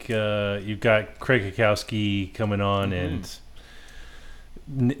think you've got Craig Kukowski coming on and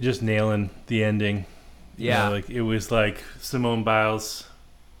just nailing the ending. Yeah. Like it was like Simone Biles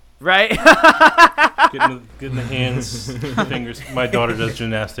Right? getting the hands, fingers. My daughter does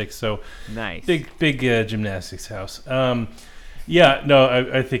gymnastics, so Nice. big gymnastics house. I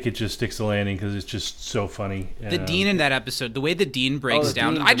think it just sticks the landing because it's just so funny. The Dean in that episode, the way the Dean breaks the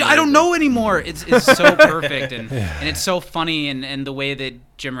down, Dean's I don't amazing. know anymore. It's so perfect and it's so funny and the way that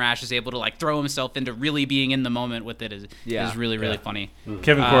Jim Rash is able to like throw himself into really being in the moment with it is really funny.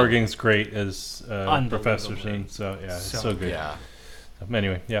 Kevin Corrigan's great as Unbelievably. Professor Sin, so yeah, it's so good. Yeah.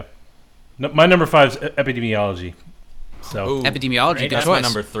 Anyway, yeah, No, my number 5 is epidemiology. So Ooh, Epidemiology, good that's choice. my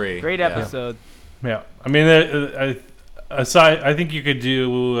number 3. Great Yeah. episode. yeah, I mean, I think you could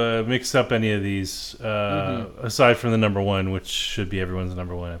do mix up any of these aside from the number 1, which should be everyone's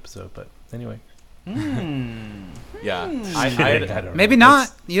number 1 episode. But anyway, Yeah. I don't know. Maybe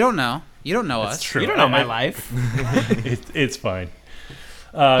not. You don't know. You don't know It's us. true. You don't know my life. It's fine.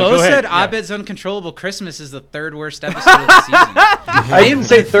 Bo Go ahead. said Yeah. Abed's Uncontrollable Christmas is the 3rd worst episode of the season. I didn't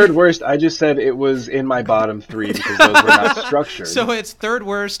say third worst. I just said it was in my bottom 3 because those were not structured. So it's 3rd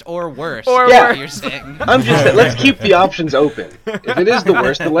worst or worse. Or is what worse. You're saying. I'm just saying, let's keep the options open. If it is the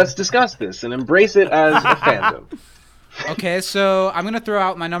worst, then let's discuss this and embrace it as a fandom. Okay, so I'm going to throw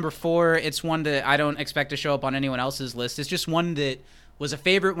out my number 4. It's one that I don't expect to show up on anyone else's list. It's just one that was a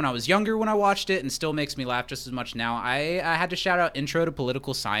favorite when I was younger when I watched it and still makes me laugh just as much now. I had to shout out Intro to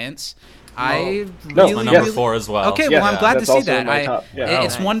Political Science. I No, really, My number really- 4 as well. Okay, Yeah, well, I'm glad to that's see also that. in my top. Yeah.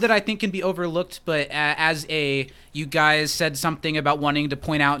 It's one that I think can be overlooked, but as you guys said something about wanting to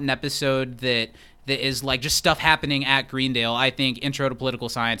point out an episode that is like just stuff happening at Greendale. I think Intro to Political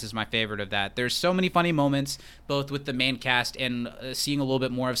Science is my favorite of that. There's so many funny moments, both with the main cast and seeing a little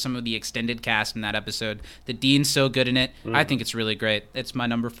bit more of some of the extended cast in that episode. The Dean's so good in it. I think it's really great. It's my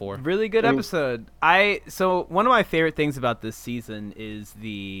number 4. Really good episode. So one of my favorite things about this season is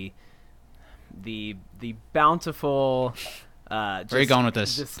the bountiful. Where are you going with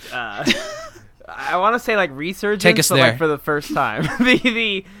this? Just, I want to say like resurgence, Take us but there. like for the first time.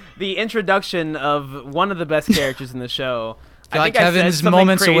 the introduction of one of the best characters in the show. I feel like think I said Kevin's something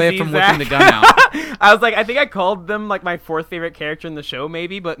moments away crazy, from Zach. whipping the gun out. I was like, I think I called them like my 4th favorite character in the show,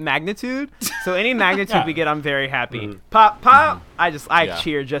 maybe, but Magnitude. So any Magnitude we get, I'm very happy. Pop. I Yeah.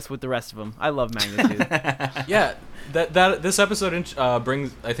 cheer just with the rest of them. I love Magnitude. Yeah, that this episode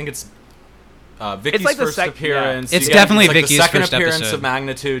brings. I think it's Vicky's like the first sec- appearance. yeah. It's You definitely like Vicky's the second first appearance episode. of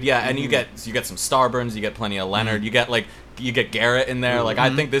Magnitude. Yeah, and you get some Starburns. You get plenty of Leonard. You get Garrett in there. Like I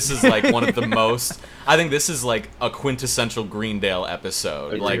think this is like one of the most. I think this is like a quintessential Greendale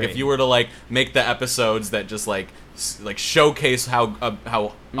episode. Like if you were to like make the episodes that just like showcase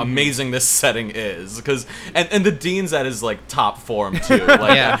how amazing this setting is, because and the Dean's at his like top form too.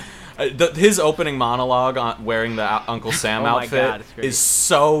 Like Yeah. His opening monologue on wearing the Uncle Sam Oh my outfit God, it's great. is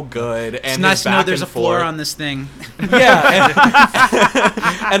so good. And It's his nice to know back there's a and floor forth- on this thing.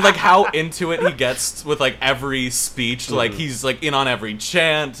 Yeah, and like how into it he gets with like every speech, like he's like in on every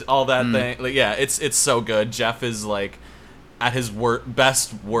chant, all that thing. Like, yeah, it's so good. Jeff is like at his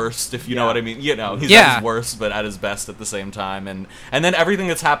best worst, if you know what I mean. You know, he's Yeah. at his worst, but at his best at the same time. And then everything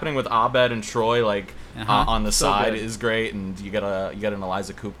that's happening with Abed and Troy, like on the side, good. is great. And you get an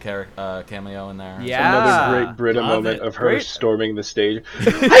Eliza Coupe cameo in there. Yeah. Another great Britta Love moment it. of her Great. storming the stage.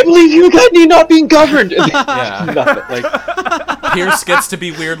 I believe you continue not being governed. Yeah. Nothing, like, Pierce gets to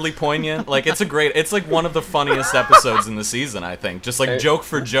be weirdly poignant. Like it's like one of the funniest episodes in the season. I think just like joke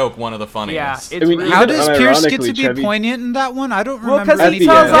for joke, one of the Yeah, funniest. it's I mean, really How Even does Pierce get unironically, to be Chevy- poignant in that one? I don't well, remember because he the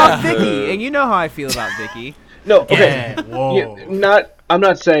tells end. off Yeah. Vicky, and you know how I feel about Vicky. no, okay. Whoa. I'm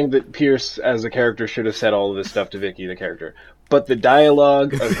not saying that Pierce as a character should have said all of this stuff to Vicky, the character, but the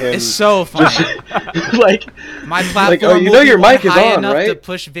dialogue of him, It's so funny. like, My platform Like, oh, you will know be your one mic is high on, enough to right?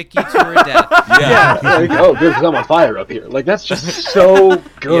 push Vicky to her death. Yeah. like, oh, good, 'cause I'm on fire up here. Like, that's just so Yeah,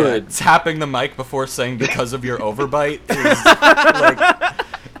 good. tapping the mic before saying because of your overbite is like,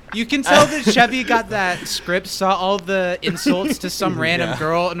 You can tell that Chevy got that script, saw all the insults to some random Yeah.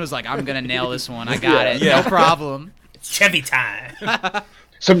 girl, and was like, I'm going to nail this one. I got it. Yeah. No problem. It's Chevy time.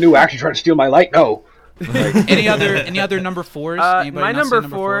 Some new actor trying to steal my light? No. Any other number 4s? Anybody My not say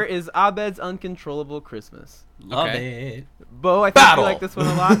number 4 is Abed's Uncontrollable Christmas. Love Okay. it. Bo, I think Battle. you like this one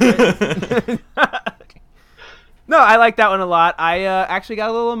a lot. Right? No, I like that one a lot. I actually got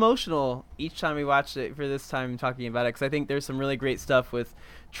a little emotional each time we watched it for this time talking about it, because I think there's some really great stuff with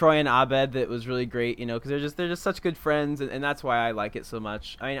Troy and Abed that was really great, you know, because they're just such good friends, and that's why I like it so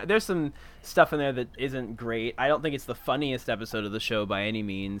much. I mean, there's some stuff in there that isn't great. I don't think it's the funniest episode of the show by any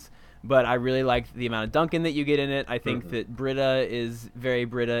means, but I really like the amount of Duncan that you get in it. I think that Britta is very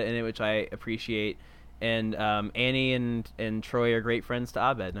Britta in it, which I appreciate, and Annie and Troy are great friends to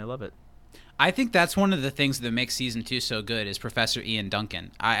Abed, and I love it. I think that's one of the things that makes season 2 so good is Professor Ian Duncan.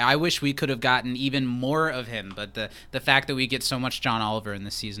 I wish we could have gotten even more of him, but the fact that we get so much John Oliver in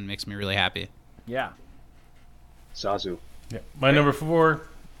this season makes me really happy. Yeah. Sazu. Yeah. My number 4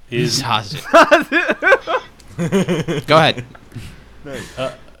 is Zazu. Go ahead.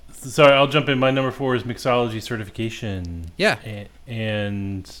 sorry. I'll jump in. My number 4 is mixology certification. Yeah.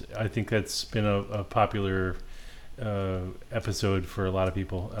 And I think that's been a popular episode for a lot of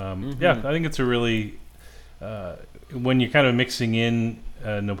people. Yeah, I think it's a really when you're kind of mixing in,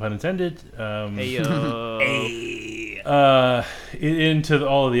 no pun intended, into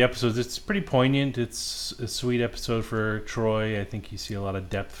all of the episodes, it's pretty poignant. It's a sweet episode for Troy. I think you see a lot of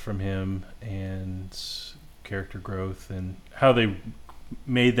depth from him and character growth, and how they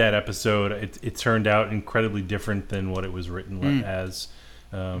made that episode. It turned out incredibly different than what it was written as,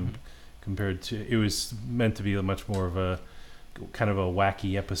 compared to, it was meant to be a much more of a kind of a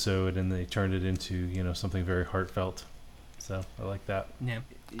wacky episode, and they turned it into something very heartfelt. So I like that. Yeah.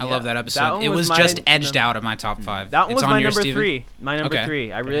 I love that episode. It was just edged out of my top 5. That one was on my yours, number Steven? 3. My number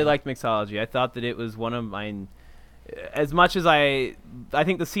 3. I really liked Mixology. I thought that it was one of mine. As much as I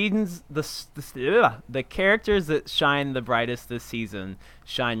think the seasons, the characters that shine the brightest this season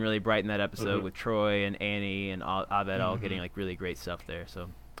shine really bright in that episode, with Troy and Annie and Abed all getting like really great stuff there. So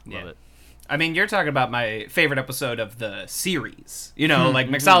love it. I mean, you're talking about my favorite episode of the series. Like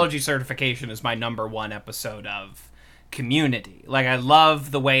Mixology Certification is my number 1 episode of Community. Like, I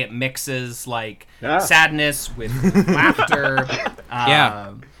love the way it mixes like sadness with laughter.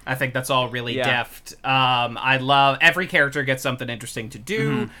 I think that's all really deft. I love every character gets something interesting to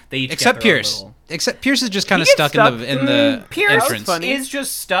do. They each Except get their Pierce. little... Except Pierce is just kind of stuck in the Pierce entrance. is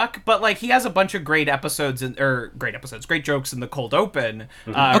just stuck, but like he has a bunch of great jokes in the cold open.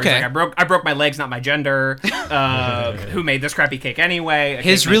 Okay, like, I broke my legs, not my gender. Who made this crappy cake anyway?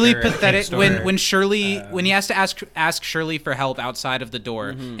 His really pathetic when Shirley when he has to ask Shirley for help outside of the door,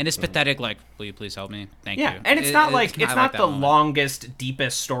 and it's pathetic. Like, will you please help me? Thank you. And it's not the longest,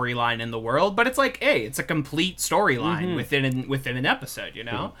 deepest storyline in the world, but it's like, hey, it's a complete storyline within an episode.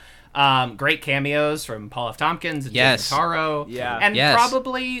 Great cameos from Paul F. Tompkins and Jim Taro. And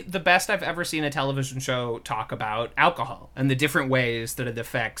probably the best I've ever seen a television show talk about alcohol and the different ways that it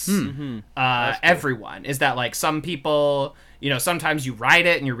affects everyone. Is that like some people, sometimes you ride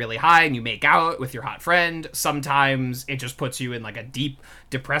it and you're really high and you make out with your hot friend. Sometimes it just puts you in like a deep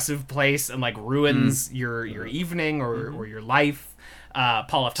depressive place and like ruins your evening or your life.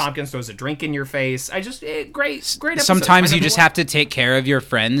 Paul F. Tompkins throws a drink in your face. Great episode. Sometimes you just have to take care of your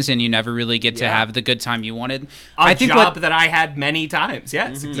friends, and you never really get to have the good time you wanted. I think that I had many times.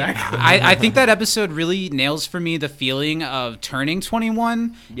 Yes, exactly. I think that episode really nails for me the feeling of turning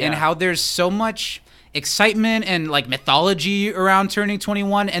 21 and how there's so much excitement and like mythology around turning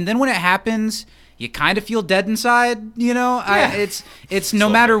 21, and then when it happens, you kind of feel dead inside, it's no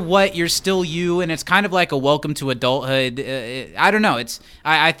matter what, you're still you, and it's kind of like a welcome to adulthood. I don't know.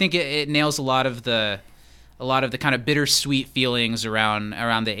 I think it nails a lot of the kind of bittersweet feelings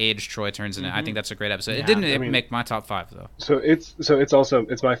around the age Troy turns in it. I think that's a great episode. It didn't make my top 5 though. So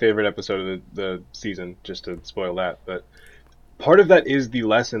it's my favorite episode of the season, just to spoil that, but part of that is the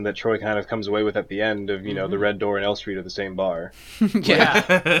lesson that Troy kind of comes away with at the end of, the Red Door and L Street are the same bar.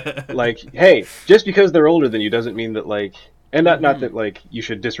 Like, hey, just because they're older than you doesn't mean that, like, and not that, like, you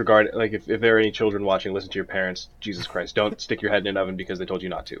should disregard, like, if there are any children watching, listen to your parents. Jesus Christ, don't stick your head in an oven because they told you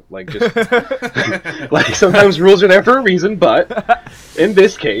not to. Like, just, like, sometimes rules are there for a reason, but in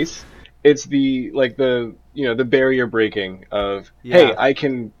this case, it's the barrier breaking of, hey, I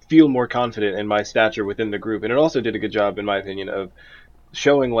can feel more confident in my stature within the group. And it also did a good job, in my opinion, of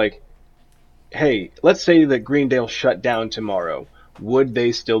showing, like, hey, let's say that Greendale shut down tomorrow. Would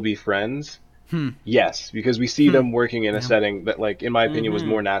they still be friends? Yes, because we see them working in a setting that, like, in my opinion, was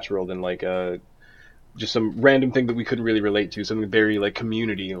more natural than, like, just some random thing that we couldn't really relate to, something very, like,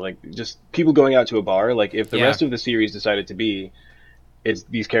 community, like, just people going out to a bar. Like, if the rest of the series decided to be, it's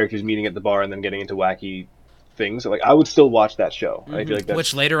these characters meeting at the bar and then getting into wacky things, like, I would still watch that show. I feel like that's...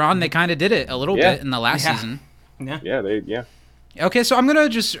 Which later on they kind of did it a little bit in the last season. Okay, so I'm going to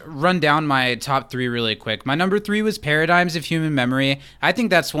just run down my top 3 really quick. My number 3 was Paradigms of Human Memory. I think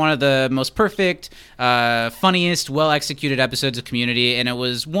that's one of the most perfect, funniest, well-executed episodes of Community, and it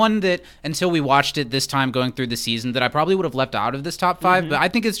was one that, until we watched it this time going through the season, that I probably would have left out of this top 5, but I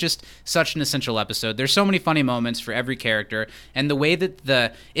think it's just such an essential episode. There's so many funny moments for every character, and the way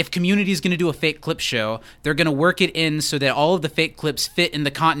that if Community is going to do a fake clip show, they're going to work it in so that all of the fake clips fit in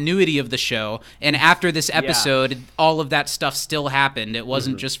the continuity of the show, and after this episode, all of that stuff still happened. It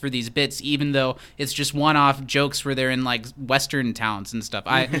wasn't just for these bits, even though it's just one-off jokes where they're in like Western towns and stuff.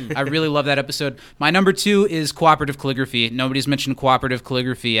 I really love that episode. My number 2 is Cooperative Calligraphy. Nobody's mentioned Cooperative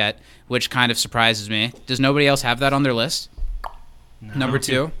Calligraphy yet, which kind of surprises me. Does nobody else have that on their list? No. Number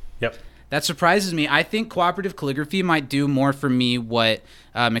 2? Yep. That surprises me. I think Cooperative Calligraphy might do more for me what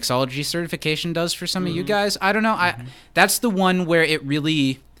Mixology Certification does for some of you guys. I don't know. That's the one where it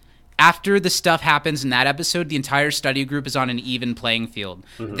really... after the stuff happens in that episode, the entire study group is on an even playing field.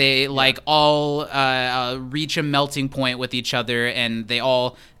 They all reach a melting point with each other, and they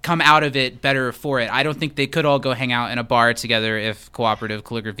all come out of it better for it. I don't think they could all go hang out in a bar together if cooperative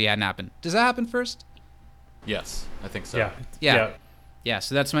calligraphy hadn't happened. Does that happen first? Yes, I think so. Yeah,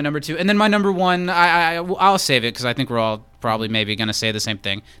 so that's my number 2. And then my number 1, I'll save it because I think we're all probably maybe going to say the same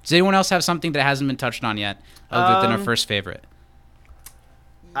thing. Does anyone else have something that hasn't been touched on yet other than our first favorite?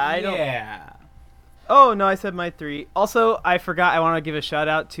 I don't. Yeah. Oh, no, I said my 3. Also, I forgot, I want to give a shout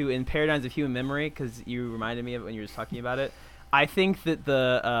out to In Paradigms of Human Memory because you reminded me of it when you were just talking about it. I think that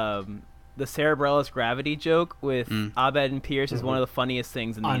the Cerebrellus gravity joke with Abed and Pierce is one of the funniest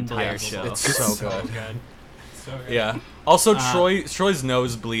things in the entire show. It's so good. Yeah. Also, Troy's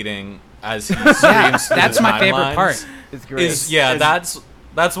nose bleeding as he screams. That's my favorite part. It's great.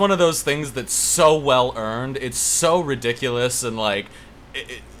 That's one of those things that's so well earned. It's so ridiculous and like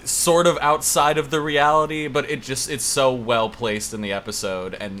sort of outside of the reality, but it's so well placed in the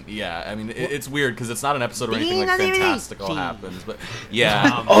episode. And yeah, I mean it's weird because it's not an episode where anything like fantastical happens, but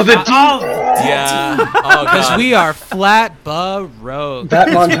yeah. Because we are flat baroque. That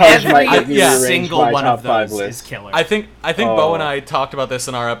montage might give me single one of those is killer. I think Bo and I talked about this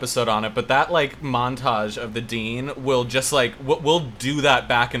in our episode on it, but that like montage of the Dean will just like we'll do that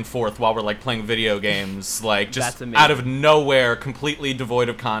back and forth while we're like playing video games, like just out of nowhere, completely devoid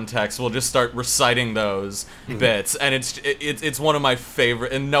of context. We'll just start reciting those bits, and it's one of my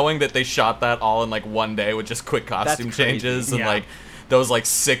favorite. And knowing that they shot that all in like one day with just quick costume changes and like those like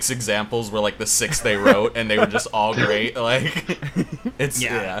 6 examples were like the 6 they wrote, and they were just all great. Like it's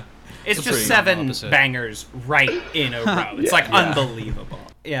It's just 7 bangers right in a row. It's unbelievable.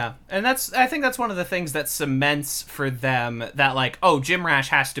 Yeah, and I think that's one of the things that cements for them that like, oh, Jim Rash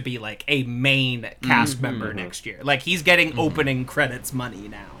has to be like a main cast member next year. Like he's getting opening credits money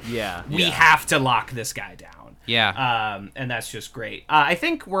now. Yeah, we have to lock this guy down. Yeah, and that's just great. I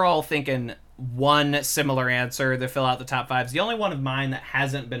think we're all thinking one similar answer to fill out the top 5s. The only one of mine that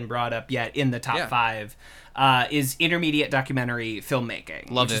hasn't been brought up yet in the top 5 is intermediate documentary filmmaking,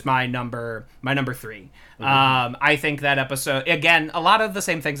 which is my number 3. I think that episode, again, a lot of the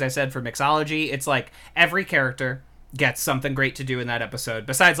same things I said for Mixology. It's like every character gets something great to do in that episode,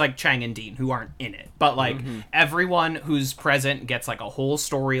 besides like Chang and Dean, who aren't in it. But like everyone who's present gets like a whole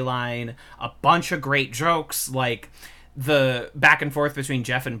storyline, a bunch of great jokes, like the back and forth between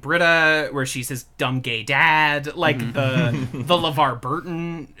Jeff and Britta, where she's his dumb gay dad, like the LeVar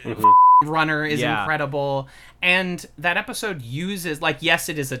Burton runner is incredible. And that episode uses, like, yes,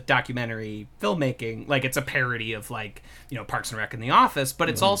 it is a documentary filmmaking, like it's a parody of like, you know, Parks and Rec and The Office, but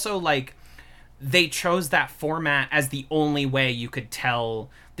it's also like they chose that format as the only way you could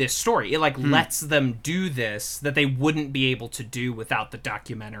tell this story. It like lets them do this that they wouldn't be able to do without the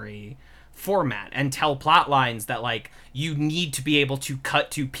documentary format, and tell plot lines that like you need to be able to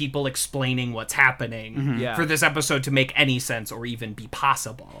cut to people explaining what's happening for this episode to make any sense or even be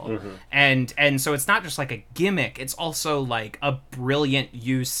possible. And so it's not just like a gimmick, it's also like a brilliant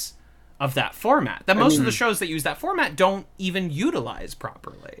use of that format that most of the shows that use that format don't even utilize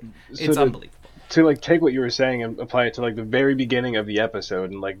properly. It's unbelievable. To like take what you were saying and apply it to like the very beginning of the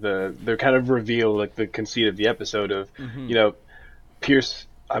episode, and like the kind of reveal, like the conceit of the episode of you know, Pierce,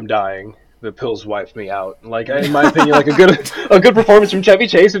 I'm dying, the pills wiped me out. Like, in my opinion, like a good performance from Chevy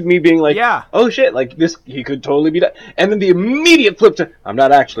Chase of me being like, oh shit, like this, he could totally be dead. And then the immediate flip to, I'm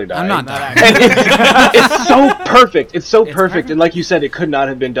not actually dying. I'm not dying. And it's so perfect. It's so perfect. And like you said, it could not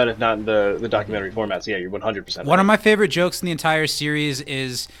have been done if not in the documentary format. So yeah, you're 100% One of my favorite jokes in the entire series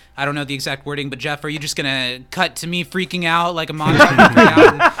is, I don't know the exact wording, but Jeff, are you just gonna cut to me freaking out like a monster freaking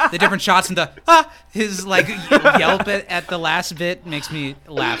out, and the different shots and his like yelp at the last bit makes me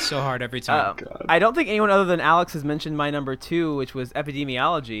laugh so hard every time. I don't think anyone other than Alex has mentioned my number 2, which was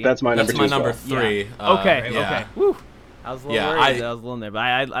epidemiology. That's my number 2. That's my number 3. Okay. Woo. I was a little worried that I was a little in there, but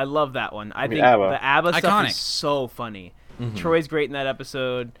I love that one. I think the ABBA stuff is so funny. Troy's great in that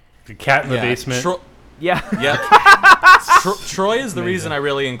episode. The cat in the basement. Troy is the reason I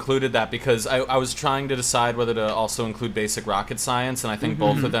really included that, because I was trying to decide whether to also include Basic Rocket Science, and I think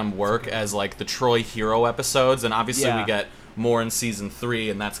both of them work as like the Troy hero episodes, and obviously we get more in season 3,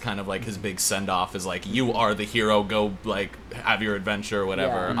 and that's kind of like his big send-off is like, you are the hero, go like have your adventure or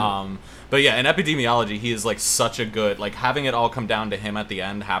whatever. But yeah, in epidemiology, he is like such a good, like having it all come down to him at the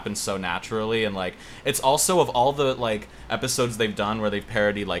end happens so naturally, and like it's also of all the like episodes they've done where they've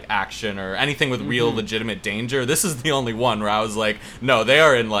parodied like action or anything with real legitimate danger, this is the only one where I was like, no, they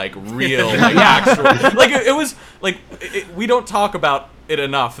are in like real like actual like it was like we don't talk about it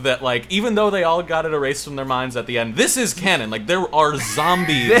enough that like even though they all got it erased from their minds at the end, this is canon. Like there are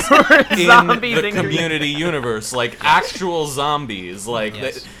zombies in zombies the in Community universe, like actual zombies. Like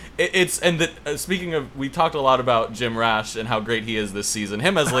Yes. Speaking of, we talked a lot about Jim Rash and how great he is this season.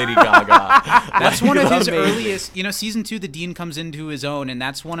 Him as Lady Gaga. That's one of his Amazing. earliest, season 2, the Dean comes into his own, and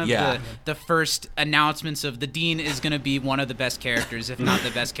that's one of the first announcements of the Dean is going to be one of the best characters, if not the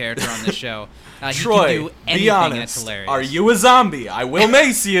best character on the show. He Troy, can do anything, be and it's honest. hilarious. Are you a zombie? I will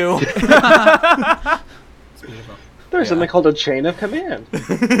mace you. There's something called a chain of command.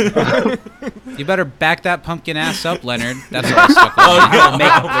 You better back that pumpkin ass up, Leonard. That's what stuck with me. Oh,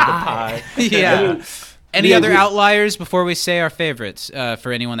 make up like a pie. Yeah. Any Yeah, other we- outliers before we say our favorites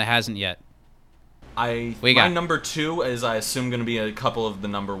for anyone that hasn't yet? My got? number 2 is, I assume, going to be a couple of the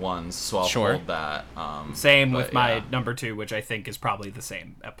number 1s, so I'll Sure. hold that. Same but, with my yeah. number 2, which I think is probably the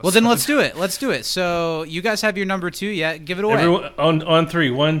same episode. Well, then let's do it. Let's do it. So you guys have your number 2 yet? Give it away. Everyone on 3.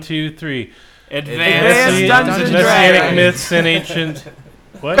 1, 2, 3. Advanced Dungeons and Messianic Dragons. myths and ancient.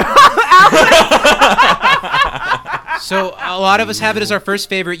 What? So a lot of us have it as our first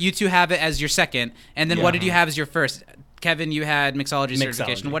favorite. You two have it as your second. And then what did you have as your first? Kevin, you had mixology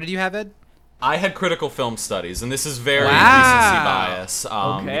certification. Mixology. What did you have, Ed? I had critical film studies, and this is very Wow. recency bias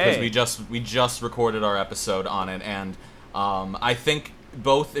Okay. because we just recorded our episode on it, and I think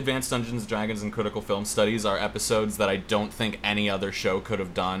both Advanced Dungeons and Dragons and Critical Film Studies are episodes that I don't think any other show could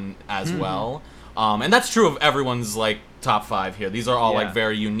have done as well. And that's true of everyone's like top 5 here. These are all like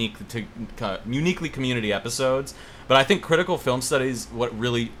very uniquely community episodes. But I think Critical Film Studies, what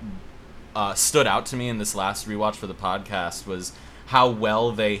really stood out to me in this last rewatch for the podcast was how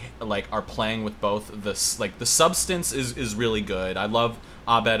well they like are playing with both the like the substance is really good. I love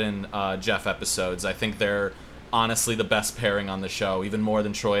Abed and Jeff episodes. I think they're honestly the best pairing on the show, even more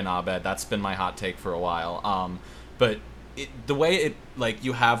than Troy and Abed. That's been my hot take for a while. But the way it like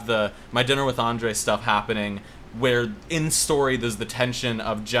you have the My Dinner with Andre stuff happening, where in story there's the tension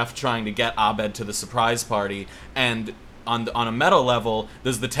of Jeff trying to get Abed to the surprise party, and on a meta level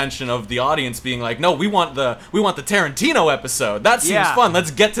there's the tension of the audience being like, no, we want the Tarantino episode. That seems fun. Let's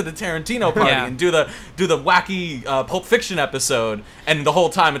get to the Tarantino party and do the wacky Pulp Fiction episode. And the whole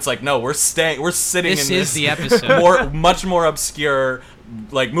time it's like, no, we're sitting This in is this the episode. much more obscure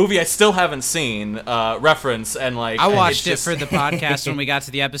like movie I still haven't seen reference, and like I watched it's it for the podcast when we got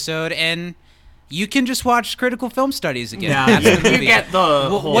to the episode, and you can just watch Critical Film Studies again. Yeah, That's the you movie. get the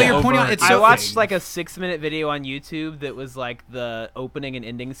whole what you're pointing out, overt it's I so watched like a 6-minute video on YouTube that was like the opening and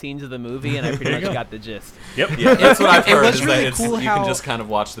ending scenes of the movie, and I pretty much got the gist. Yep. Yeah, that's what I've It heard. was Is really that cool you how- can just kind of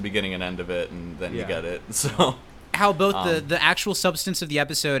watch the beginning and end of it, and then you get it. So how both the actual substance of the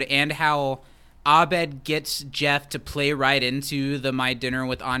episode and how Abed gets Jeff to play right into the My Dinner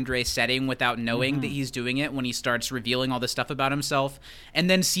with Andre setting without knowing that he's doing it when he starts revealing all this stuff about himself, and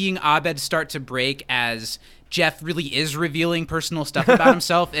then seeing Abed start to break as Jeff really is revealing personal stuff about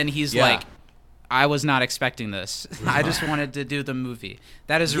himself, and he's like, I was not expecting this. I just wanted to do the movie.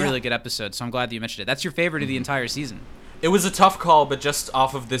 That is a really good episode, so I'm glad that you mentioned it. That's your favorite of the entire season. it was a tough call, but just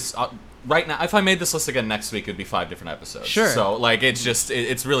off of this. Right now, if I made this list again next week, it'd be 5 different episodes. Sure. So like, it's just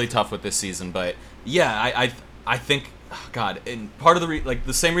it's really tough with this season. But yeah, I think, God, and part of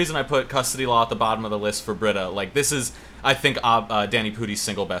the same reason I put Custody Law at the bottom of the list for Britta. Like this is, I think, Danny Pudi's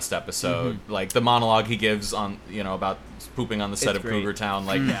single best episode. Like the monologue he gives on about pooping on the set of great. Cougar Town.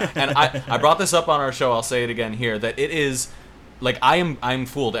 Like, and I brought this up on our show. I'll say it again here that it is. Like I'm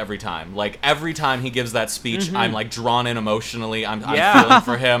fooled every time. Like every time he gives that speech, I'm like drawn in emotionally. I'm feeling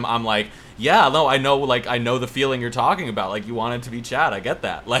for him. I'm like, yeah, no, I know. Like I know the feeling you're talking about. Like you want it to be Chad. I get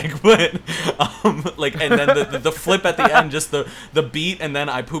that. Like, but like, and then the flip at the end, just the beat, and then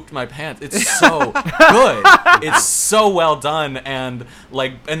I pooped my pants. It's so good. It's so well done, and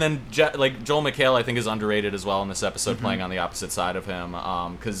then Joel McHale I think is underrated as well in this episode, playing on the opposite side of him.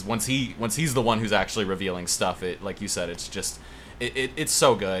 Because once he's the one who's actually revealing stuff, it like you said, it's just. It's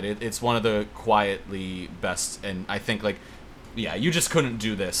so good. It's one of the quietly best, and I think you just couldn't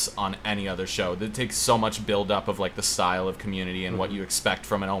do this on any other show. It takes so much build up of like the style of Community and what you expect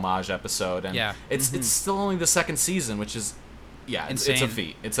from an homage episode, and it's still only the second season, which is it's a Insane.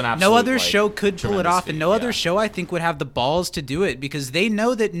 feat. It's an absolute No other show could pull it tremendous off, and no feat, other show I think would have the balls to do it because they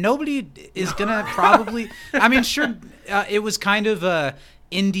know that nobody is gonna probably. I mean, sure, it was kind of a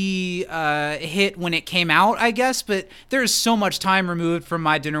indie hit when it came out, I guess, but there is so much time removed from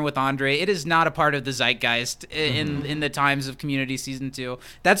My Dinner with Andre. It is not a part of the zeitgeist in the times of Community season 2.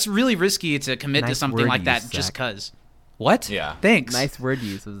 That's really risky to commit to Nice something word like that use, just Zach. cause. What? Yeah. Thanks. Nice word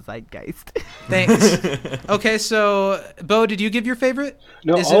use was zeitgeist. Thanks. Okay, so Bo, did you give your favorite?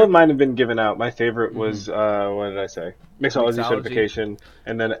 No, Is all it- of mine have been given out. My favorite was what did I say? Mixology Mixology. certification,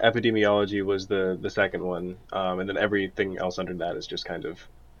 and then epidemiology was the second one, and then everything else under that is just kind of.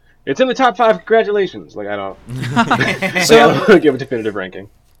 It's in the top 5. Congratulations! Like I don't. So- I don't give a definitive ranking.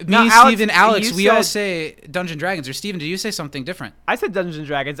 Me, Now, Alex, Steven, Alex, you we all said- say Dungeon Dragons. Or Steven, did you say something different? I said Dungeons and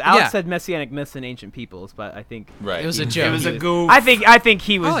Dragons. Alex Yeah. said Messianic Myths and Ancient Peoples, but I think Right. It was a he- joke. It was a goof. I think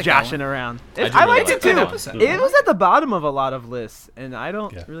he was like that joshing one. around. I do I really liked like it too. that episode. It was at the bottom of a lot of lists, and I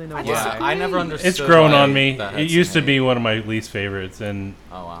don't Yeah. really know why. Yeah, I never understood. It's grown why on me. that had It used to some be hate. one of my least favorites, and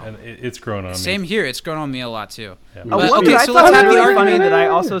Oh wow. it's grown on Same me. here. It's grown on me a lot too. Yeah. Oh, But, one okay, that I so thought let's was have the really funny argument. that I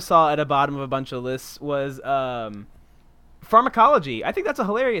also saw at a bottom of a bunch of lists was pharmacology. I think that's a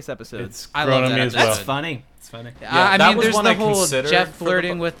hilarious episode. It's I grown love on that me as episode. well. That's funny. It's funny. Yeah, I that mean, was there's one the I whole considered Jeff for the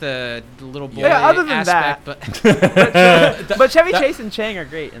flirting bu- with the little boy Yeah, other than aspect, but Chevy Chase and Chang are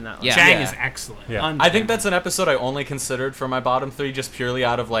great in that one. Yeah. Chang is excellent. Yeah. I think that's an episode I only considered for my bottom 3 just purely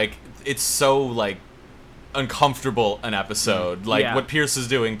out of like it's so like uncomfortable an episode. Like Yeah. what Pierce is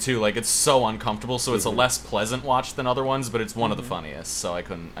doing too, like it's so uncomfortable, so it's a less pleasant watch than other ones, but it's one of the funniest, so I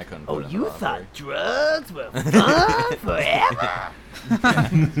couldn't Oh, put it in you the bottom thought drugs were fun forever?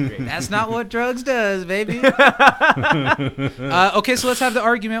 That's not what drugs does, baby. Okay, so let's have the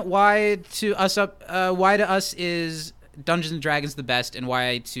argument. Why to us is Dungeons and Dragons the best, and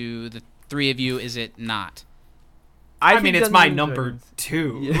why to the 3 of you is it not? I think mean, it's Dungeons my and number Dragons-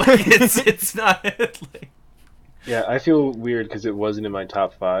 2. Yeah. Like, it's not. Like, Yeah, I feel weird because it wasn't in my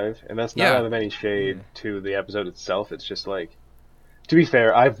top 5, and that's not Yeah. out of any shade to the episode itself. It's just like, to be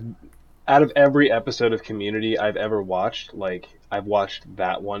fair, out of every episode of Community I've ever watched, like I've watched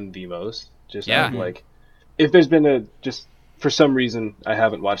that one the most. Just Yeah. out of, like, if there's been just for some reason I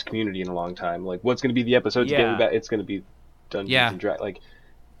haven't watched Community in a long time, like what's going to be the episode to get Yeah. me back? It's going to be Dungeons Yeah. and Dragons, like,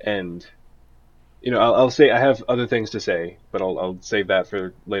 and. You know, I'll say I have other things to say, but I'll save that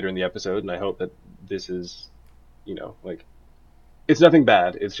for later in the episode, and I hope that this is, you know, like, it's nothing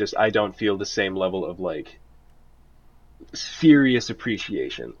bad. It's just I don't feel the same level of like serious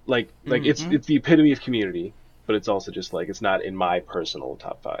appreciation. Like it's the epitome of Community, but it's also just like it's not in my personal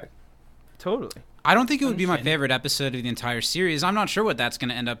top 5. Totally. I don't think it would be my favorite episode of the entire series. I'm not sure what that's going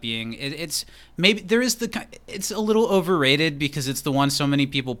to end up being. It's maybe it's a little overrated because it's the one so many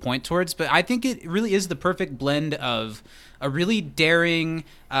people point towards, but I think it really is the perfect blend of a really daring,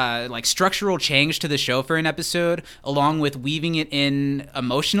 like structural change to the show for an episode, along with weaving it in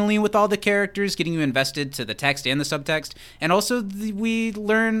emotionally with all the characters, getting you invested to the text and the subtext, and also we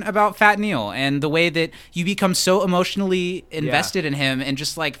learn about Fat Neil and the way that you become so emotionally invested in him in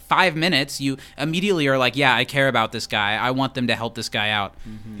just like 5 minutes. You immediately are like, yeah, I care about this guy. I want them to help this guy out.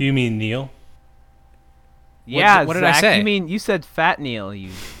 You mean Neil? Yeah, what did I Zach, say? You mean you said Fat Neil, you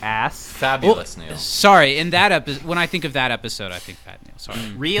ass? Fabulous, Neil. Sorry, in that episode, when I think of that episode, I think Fat Neil. Sorry.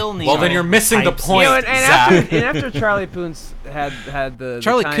 real Neil. Well, then you're missing the types. point. You know, and Zach. after Charlie Poons had the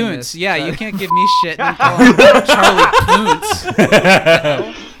Charlie kindness, Kuntz. Yeah, you can't give me shit and call him Charlie Kuntz.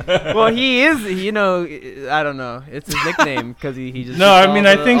 Well, he is. You know, I don't know. It's his nickname because he just. No, gets I mean,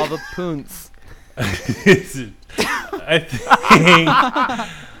 all I the- think- all the Poons.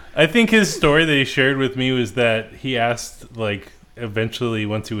 I think his story that he shared with me was that he asked, like, eventually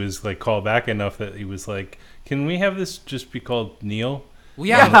once he was like called back enough that he was like, "Can we have this just be called Neil?" Well,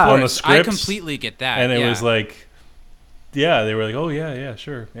 yeah, Yeah. of On the course. I scripts, completely get that. And it yeah. was like, yeah, they were like, "Oh yeah,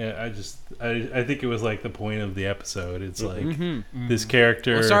 sure." Yeah, I think it was like the point of the episode. It's like this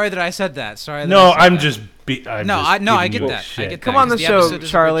character. Well, sorry that I said that. Sorry. That No, I said I'm that. just. I get giving you that. I shit. get Come that. on the The show, episode does a good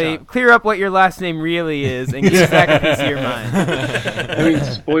Charlie. job. Clear up what your last name really is and get Zach a piece of your mind. I mean,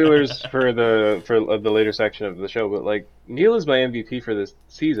 spoilers for the later section of the show, but like Neil is my MVP for this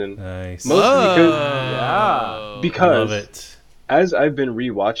season, Nice. mostly Yeah. because Love it. as I've been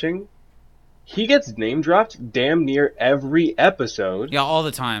rewatching, he gets name dropped damn near every episode. Yeah, all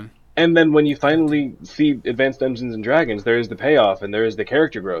the time. And then when you finally see Advanced Dungeons and Dragons, there is the payoff and there is the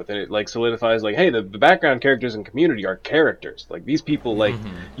character growth, and it like solidifies like, hey, the background characters in Community are characters. Like these people, like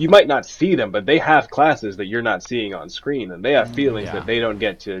you might not see them, but they have classes that you're not seeing on screen, and they have feelings that they don't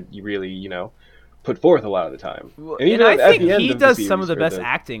get to really, you know, put forth a lot of the time. And even I at think the end he of does the some of the series, best or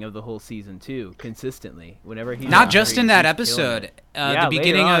acting of the whole season too, consistently. Whenever he's Not on just screen, in that he's killing episode. it. The Yeah,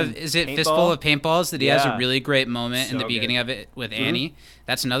 beginning later of on, is it Paintball? Fistful of Paintballs that he has a Yeah. really great moment in So the beginning good. of it with Annie.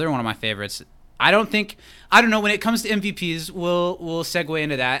 That's another one of my favorites. I don't know, when it comes to MVPs, we'll segue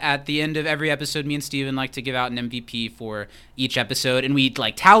into that. At the end of every episode, me and Steven like to give out an MVP for each episode, and we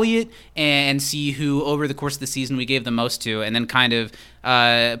like tally it and see who over the course of the season we gave the most to, and then kind of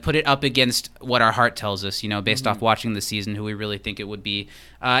put it up against what our heart tells us, based off watching the season, who we really think it would be.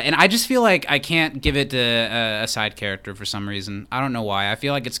 And I just feel like I can't give it to a side character for some reason. I don't know why. I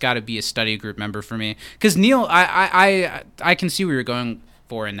feel like it's got to be a study group member for me. Because Neil, I can see where you're going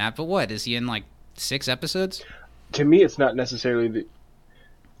for in that, but what is he in, like 6 episodes? To me, it's not necessarily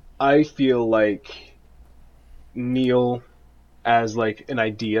I feel like Neil as like an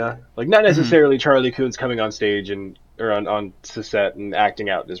idea, like not necessarily Charlie Coons coming on stage or on set and acting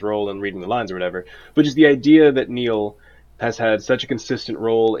out his role and reading the lines or whatever, but just the idea that Neil has had such a consistent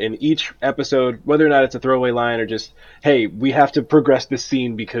role in each episode, whether or not it's a throwaway line or just, hey, we have to progress this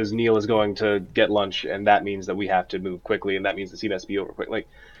scene because Neil is going to get lunch, and that means that we have to move quickly, and that means the scene has to be over quick. Like,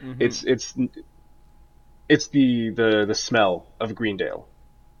 it's the smell of Greendale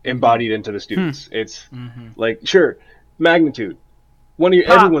embodied into the students. It's like, sure, Magnitude, one of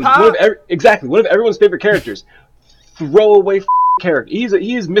everyone's favorite characters. Throwaway character. He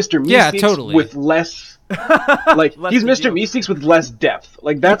is Mr. Meeseeks totally. With less, like he's Mr. Meeseeks with less depth.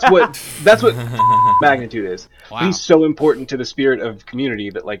 Like that's what Magnitude is. Wow. He's so important to the spirit of Community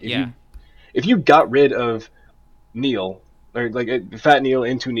that like if you got rid of Neil, or like Fat Neil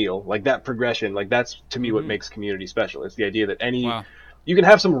into Neil, like that progression, like that's to me what makes Community special. It's the idea that you can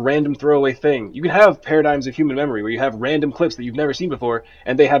have some random throwaway thing. You can have paradigms of human memory where you have random clips that you've never seen before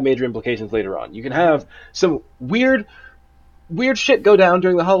and they have major implications later on. You can have some weird shit go down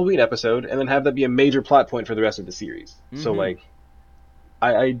during the Halloween episode and then have that be a major plot point for the rest of the series. So like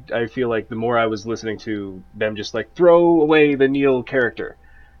I feel like the more I was listening to them just like throw away the Neil character,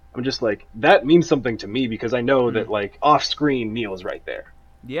 I'm just like, that means something to me because I know that like off screen Neil is right there.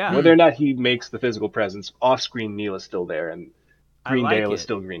 Yeah. Whether or not he makes the physical presence, off screen Neil is still there and Greendale is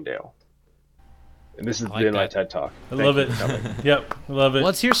still Greendale. And this has been my TED Talk. I love it. Yep, I love it.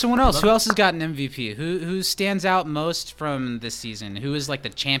 Let's hear someone else. Who else has got an MVP? Who stands out most from this season? Who is like the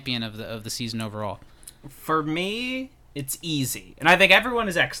champion of the season overall? For me, it's easy, and I think everyone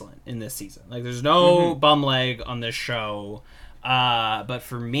is excellent in this season. Like, there's no bum leg on this show. But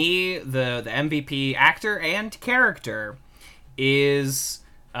for me, the MVP actor and character is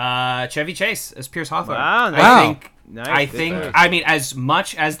Chevy Chase as Pierce Hawthorne. Wow. I think. I mean, as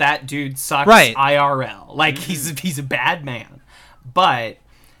much as that dude sucks IRL, like he's a bad man, but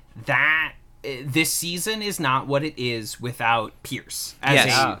this season is not what it is without Pierce as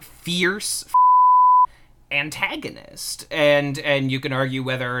a fierce antagonist, and you can argue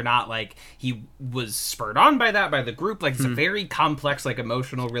whether or not like he was spurred on by the group. Like, it's a very complex, like,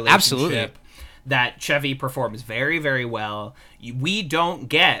 emotional relationship. Absolutely. That Chevy performs very, very well. We don't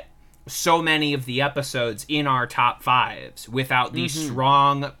get so many of the episodes in our top 5s without the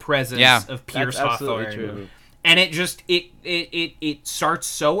strong presence of Pierce Hawthorne. True. And it just it starts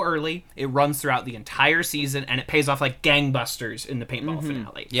so early, it runs throughout the entire season, and it pays off like gangbusters in the paintball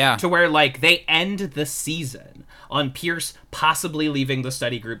finale. Yeah. To where like they end the season on Pierce possibly leaving the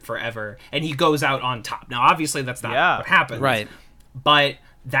study group forever, and he goes out on top. Now obviously that's not what happens. Right. But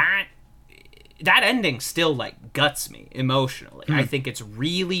that ending still like guts me emotionally. I think it's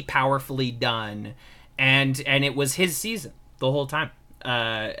really powerfully done, and it was his season the whole time.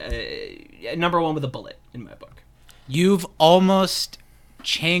 Number 1 with a bullet in my book. You've almost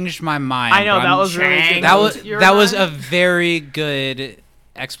changed my mind. I know, that was really good. That was a very good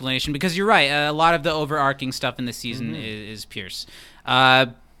explanation, because you're right. A lot of the overarching stuff in the season is Pierce.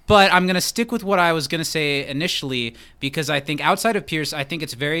 But I'm going to stick with what I was going to say initially, because I think outside of Pierce, I think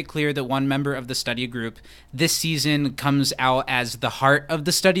it's very clear that one member of the study group this season comes out as the heart of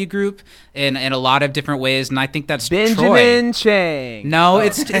the study group in a lot of different ways, and I think that's Benjamin Troy. Chang. No,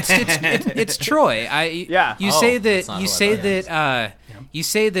 it's Troy. You say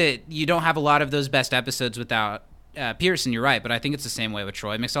that you don't have a lot of those best episodes without Pierce, and you're right, but I think it's the same way with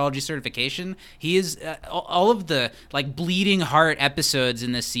Troy. Mixology certification, he is all of the like bleeding heart episodes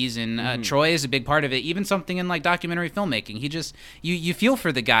in this season. Troy is a big part of it. Even something in like documentary filmmaking, he just you feel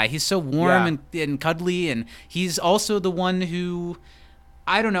for the guy. He's so warm and cuddly, and he's also the one who,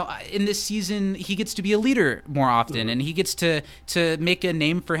 I don't know, in this season he gets to be a leader more often, and he gets to make a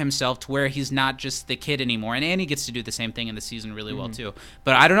name for himself to where he's not just the kid anymore. And Annie gets to do the same thing in the season really well too.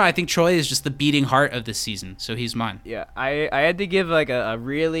 But I don't know, I think Troy is just the beating heart of this season, so he's mine. Yeah, I had to give like a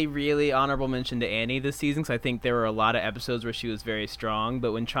really, really honorable mention to Annie this season, because I think there were a lot of episodes where she was very strong,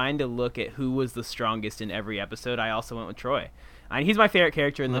 but when trying to look at who was the strongest in every episode, I also went with Troy. He's my favorite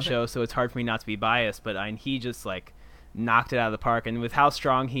character in the show, so it's hard for me not to be biased, but he just like knocked it out of the park. And with how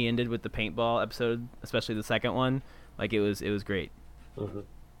strong he ended with the paintball episode, especially the second one, like it was great.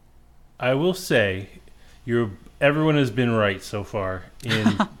 I will say, everyone has been right so far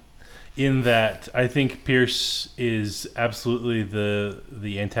in that I think Pierce is absolutely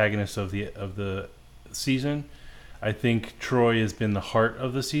the antagonist of the season. I think Troy has been the heart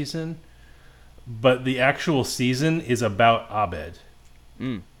of the season, but the actual season is about Abed.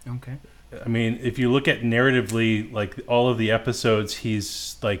 Okay. I mean, if you look at narratively, like all of the episodes,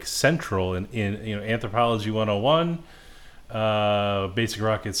 he's like central in Anthropology 101, Basic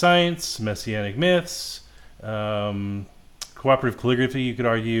Rocket Science, Messianic Myths, Cooperative Calligraphy, you could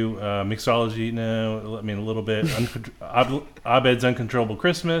argue, Mixology, no, I mean a little bit, Abed's Uncontrollable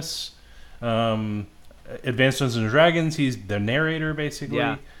Christmas, Advanced Dungeons and Dragons, he's the narrator basically.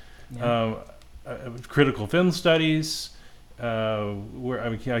 Yeah. Critical Film Studies, where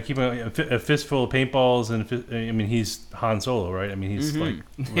I keep a fistful of paintballs, and he's Han Solo, right? I mean he's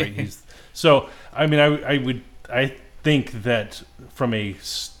he's so. I mean I think that from a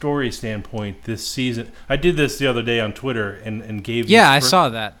story standpoint, this season, I did this the other day on Twitter and gave. Yeah, I saw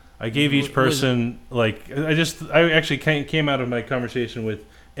that. I gave each person I actually came out of my conversation with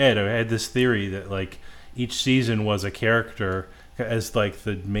Ed. I had this theory that like each season was a character as like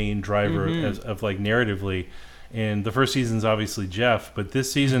the main driver of like narratively, and the first season's obviously Jeff, but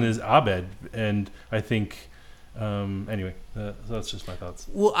this season is Abed, and I think anyway, so that's just my thoughts.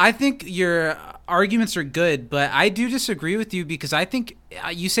 Well, I think your arguments are good, but I do disagree with you because I think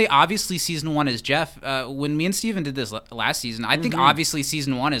you say obviously season 1 is Jeff. When me and Steven did this last season, I think obviously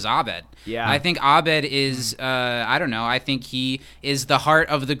season 1 is Abed. Yeah. I think Abed is, I don't know, I think he is the heart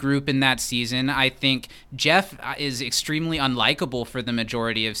of the group in that season. I think Jeff is extremely unlikable for the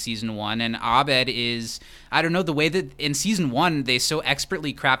majority of season 1, and Abed is, I don't know, the way that in season 1 they so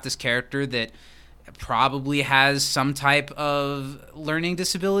expertly craft this character that probably has some type of learning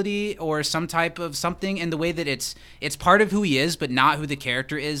disability or some type of something, in the way that it's part of who he is but not who the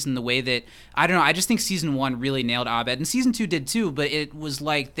character is, in the way that I don't know, I just think season 1 really nailed Abed, and season 2 did too, but it was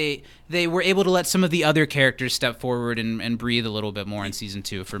like they were able to let some of the other characters step forward and breathe a little bit more in season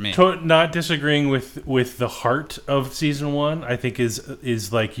 2 for me. Not disagreeing with the heart of season 1, I think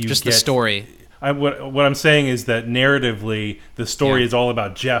is like you just get the story. What I'm saying is that narratively, the story is all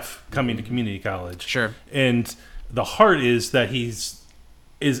about Jeff coming to community college. Sure. And the heart is that he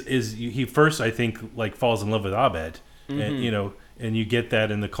first, I think, like falls in love with Abed, and and you get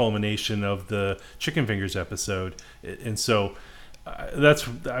that in the culmination of the Chicken Fingers episode, and so that's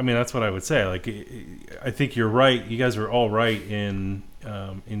what I would say. Like, I think you're right. You guys are all right in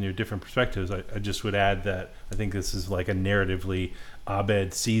your different perspectives. I just would add that I think this is like a narratively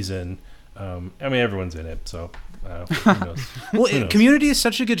Abed season. I mean, everyone's in it, so who knows? Well, Who knows? Community is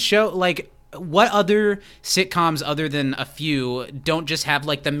such a good show. Like, what other sitcoms, other than a few, don't just have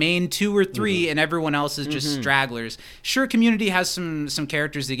like the main 2 or 3 and everyone else is just stragglers? Sure, Community has some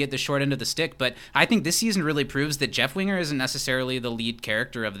characters that get the short end of the stick, but I think this season really proves that Jeff Winger isn't necessarily the lead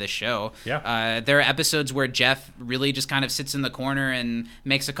character of this show. Yeah. There are episodes where Jeff really just kind of sits in the corner and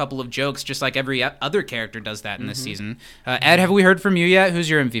makes a couple of jokes, just like every other character does that in this season. Ed, have we heard from you yet? Who's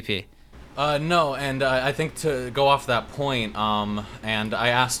your MVP? No, and I think to go off that point, and I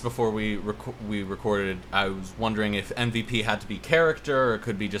asked before we recorded, I was wondering if MVP had to be character or it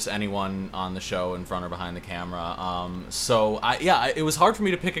could be just anyone on the show, in front or behind the camera. It was hard for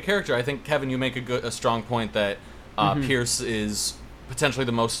me to pick a character. I think, Kevin, you make a strong point that Pierce is potentially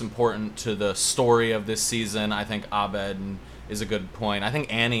the most important to the story of this season. I think Abed is a good point. I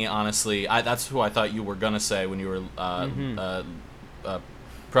think Annie, honestly, that's who I thought you were going to say when you were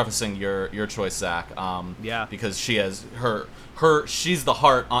prefacing your choice, Zach. Because she has she's the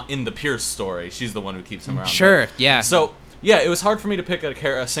heart in the Pierce story. She's the one who keeps him around. Sure, yeah. So yeah, it was hard for me to pick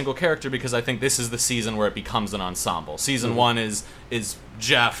a single character because I think this is the season where it becomes an ensemble. Season 1 is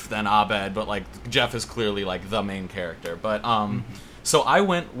Jeff, then Abed, but like Jeff is clearly like the main character. But so I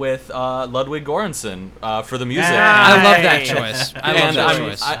went with Ludwig Göransson for the music. I love that choice.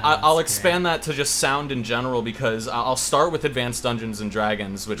 I'll expand that to just sound in general, because I'll start with Advanced Dungeons and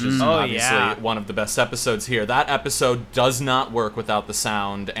Dragons, which is obviously one of the best episodes here. That episode does not work without the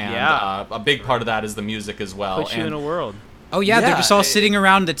sound, and a big part of that is the music as well. Puts you in a world. Oh yeah, they're Yeah, just all sitting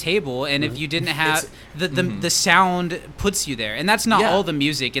around the table, and if you didn't have the sound puts you there, and that's not all the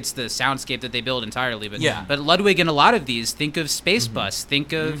music; it's the soundscape that they build entirely. But Ludwig in a lot of these, think of Space Bus,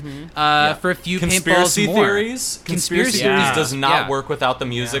 think of for a few conspiracy paintballs more. theories. Conspiracy theories does not Yeah. work without the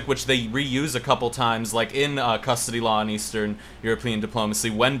music, which they reuse a couple times, like in Custody Law and Eastern European Diplomacy,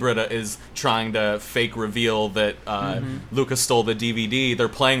 when Britta is trying to fake reveal that Lucas stole the DVD. They're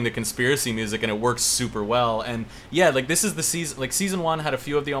playing the conspiracy music, and it works super well. And yeah, like this is the season. Like season 1 had a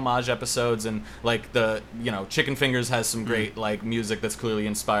few of the homage episodes, and like the Chicken Fingers has some great like music that's clearly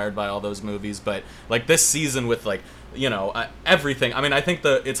inspired by all those movies. But like this season with like everything. I mean, I think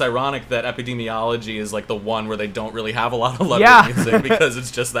it's ironic that Epidemiology is like the one where they don't really have a lot of Ludwig music because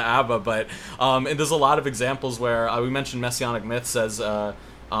it's just the ABBA. But and there's a lot of examples where we mentioned Messianic Myths as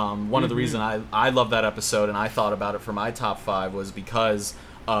one of the reasons I love that episode, and I thought about it for my top 5 was because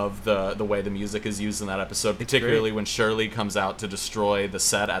of the way the music is used in that episode, particularly when Shirley comes out to destroy the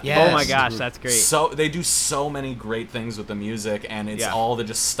set at the end. Oh my gosh, that's great. So they do so many great things with the music, and it's all the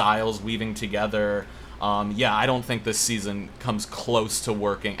just styles weaving together. I don't think this season comes close to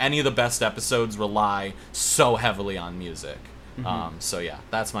working. Any of the best episodes rely so heavily on music. So yeah,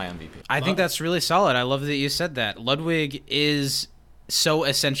 that's my MVP. I think that's really solid. I love that you said that. Ludwig is so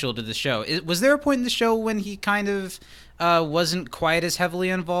essential to the show. Was there a point in the show when he kind of wasn't quite as heavily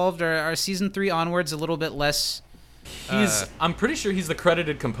involved, or are season 3 onwards a little bit less? I'm pretty sure he's the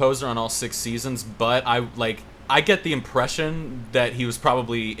credited composer on all 6 seasons, but I get the impression that he was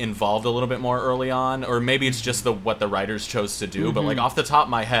probably involved a little bit more early on, or maybe it's just what the writers chose to do. But like off the top of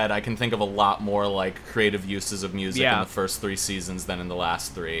my head, I can think of a lot more like creative uses of music in the first 3 seasons than in the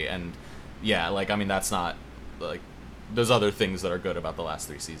last 3. And yeah, like I mean that's not like. There's other things that are good about the last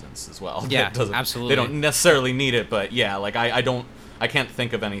 3 seasons as well. Yeah, absolutely. They don't necessarily need it, but yeah, like I can't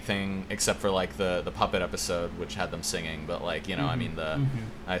think of anything except for like the puppet episode, which had them singing. But like I mean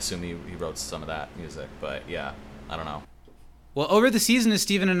I assume he wrote some of that music. But yeah, I don't know. Well, over the season, as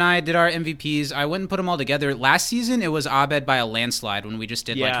Steven and I did our MVPs, I went and put them all together. Last season, it was Abed by a landslide when we just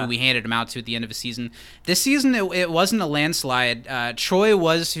did like who we handed him out to at the end of a season. This season, it wasn't a landslide. Troy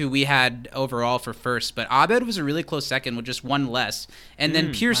was who we had overall for first, but Abed was a really close second with just one less. And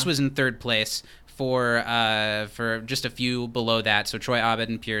then Pierce was in third place for just a few below that. So Troy, Abed,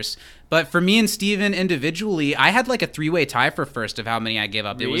 and Pierce. But for me and Steven individually, I had like a 3-way tie for first of how many I gave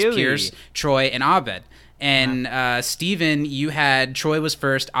up. Really? It was Pierce, Troy, and Abed. And Steven, you had Troy was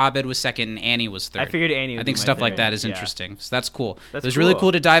first, Abed was second, and Annie was third. I figured Annie would I think be my stuff like third. that is Yeah. interesting. So that's cool. That's it was really cool.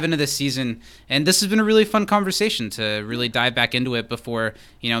 cool to dive into this season. And this has been a really fun conversation to really dive back into it before,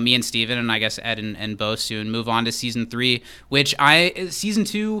 me and Steven and I guess Ed and Bo soon move on to season 3, which season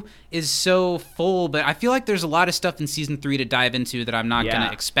 2 is so full, but I feel like there's a lot of stuff in season 3 to dive into that I'm not going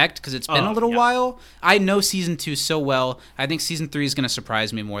to expect because it's been a little while. I know season 2 so well. I think season 3 is going to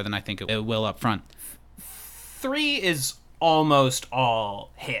surprise me more than I think it will up front. 3 is almost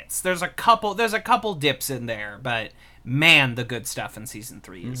all hits. There's a couple dips in there, but man, the good stuff in season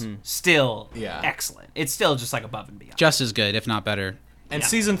 3 is still excellent. It's still just like above and beyond. Just as good, if not better. And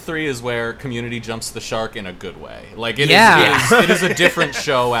season 3 is where Community jumps the shark in a good way. Like it is a different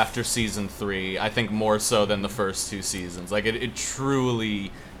show after season 3. I think more so than the first 2 seasons. Like it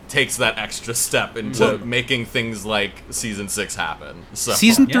truly takes that extra step into making things like season 6 happen. So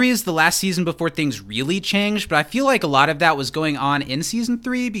season 3 is the last season before things really changed, but I feel like a lot of that was going on in season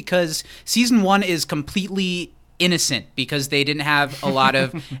 3 because season 1 is completely innocent because they didn't have a lot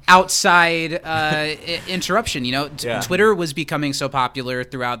of outside interruption. Twitter was becoming so popular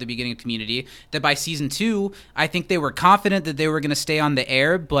throughout the beginning of Community that by season 2, I think they were confident that they were going to stay on the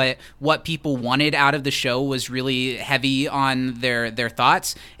air, but what people wanted out of the show was really heavy on their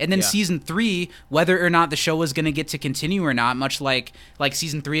thoughts. And then season 3, whether or not the show was going to get to continue or not, much like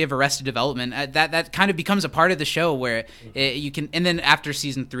season 3 of Arrested Development, that kind of becomes a part of the show where you can. And then after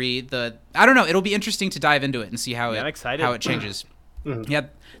season 3, I don't know. It'll be interesting to dive into it and see how it changes. Yeah.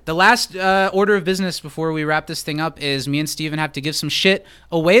 The last order of business before we wrap this thing up is me and Steven have to give some shit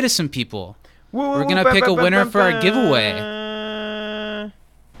away to some people. We're gonna pick a winner for our giveaway.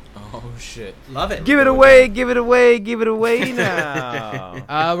 oh shit. Love it. Give it away, give it away, give it away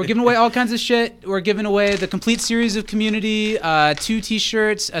now. We're giving away all kinds of shit. We're giving away the complete series of Community, 2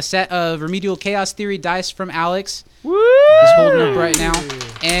 t-shirts, a set of Remedial Chaos Theory dice from Alex. Woo! He's holding up right now.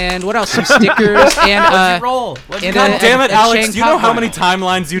 And what else? Some stickers and roll. and God damn it, Alex! Chang Do you know how Pop many Vinyl.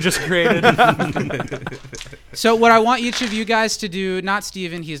 timelines you just created? So what I want each of you guys to do, not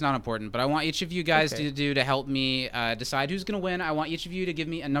Steven, he's not important, but I want each of you guys to do to help me decide who's going to win. I want each of you to give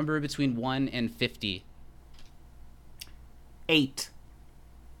me a number between 1 and 50. 8.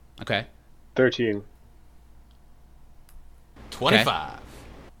 Okay. 13. 25.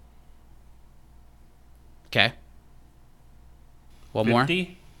 Okay. One more.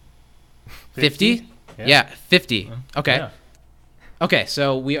 50? 50? Yeah, 50. Okay. Yeah. Okay,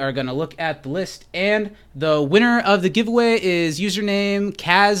 so we are going to look at the list, and the winner of the giveaway is username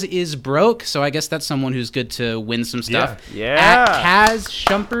Kaz is broke. So I guess that's someone who's good to win some stuff. Yeah. At Kaz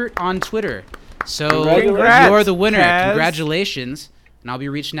Schumpert on Twitter. So Congrats, you're the winner. Kaz. Congratulations. And I'll be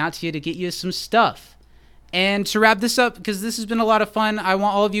reaching out to you to get you some stuff. And to wrap this up, because this has been a lot of fun, I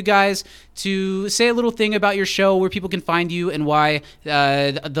want all of you guys to say a little thing about your show, where people can find you, and why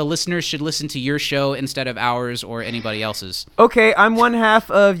the listeners should listen to your show instead of ours or anybody else's. Okay, I'm one half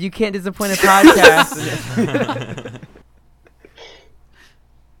of You Can't Disappoint a Podcast.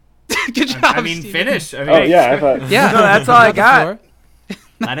 Good job. I mean, Steven. finish. I mean, Oh yeah, I thought. Yeah, No, that's all I you got. the floor.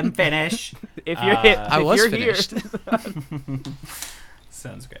 let him finish. if you're hit, I if was you're finished. here.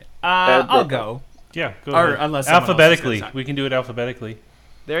 Sounds great. I'll go. Yeah, go Or ahead. unless someone else is alphabetically. gonna talk. We can do it alphabetically.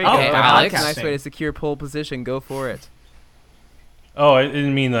 There you Oh, go. okay, Alex. Alex. Nice way to secure pole position. Go for it. Oh, I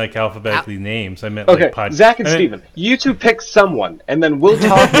didn't mean like alphabetically names. I meant Okay, like pod. Zach and I meant- Steven, you two pick someone, and then we'll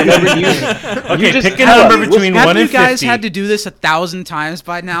talk whenever you. Okay, just pick a tell number us. between Haven't 1 you and guys 50. had to do this 1,000 times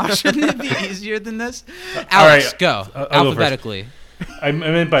by now? Shouldn't it be easier than this? all Alex, right, go. I'll go first. Alphabetically. I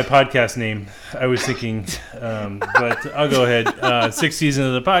meant by podcast name. I was thinking, but I'll go ahead. 6th season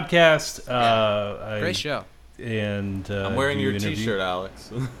of the podcast. Great show. And I'm wearing do your interview- T-shirt, Alex.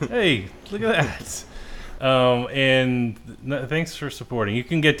 Hey, look at that. Thanks for supporting. You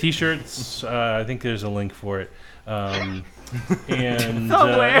can get T-shirts. I think there's a link for it. Somewhere.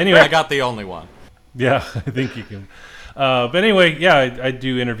 Anyway, I got the only one. yeah, I think you can. But anyway, yeah, I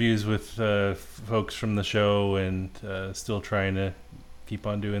do interviews with folks from the show, and still trying to keep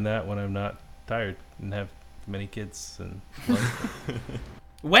on doing that when I'm not tired and have many kids and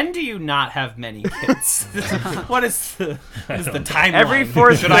When do you not have many kids? What is the timeline? Every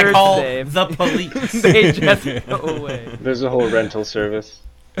fourth Should I call Thursday. the police? They just go away. There's a whole rental service.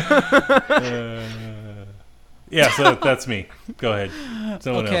 yeah. So that's me. Go ahead.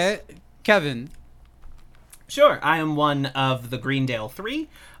 Someone Okay. else. Kevin. Sure, I am one of the Greendale 3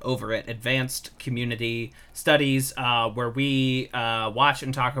 over at Advanced Community Studies, where we watch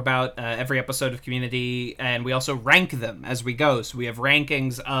and talk about every episode of Community, and we also rank them as we go. So we have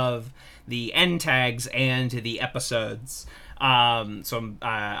rankings of the end tags and the episodes. So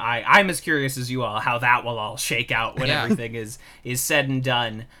I'm as curious as you all how that will all shake out when Yeah. everything is said and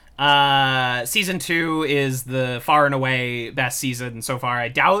done. Season 2 is the far and away best season so far. I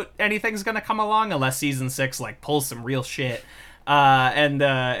doubt anything's gonna come along unless season 6 like pulls some real shit. And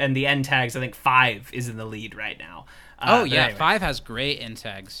the end tags, I think 5 is in the lead right now. Oh, but yeah. anyway. 5 has great end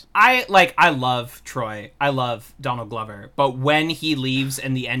tags. I love Troy. I love Donald Glover. But when he leaves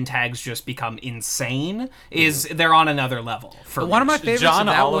and the end tags just become insane, they're on another level. For One of me. my favorites John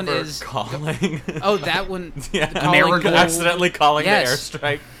of that Oliver one is... calling. Oh, that one. Yeah, calling- accidentally calling Yes. the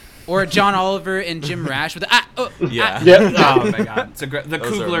airstrike. Or John Oliver and Jim Rash with Yeah. Yeah. Oh my god, it's the Those are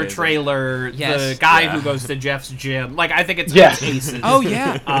Kugler amazing. trailer, Yes. the guy Yeah. who goes to Jeff's gym. Like I think it's Yes. aces. Oh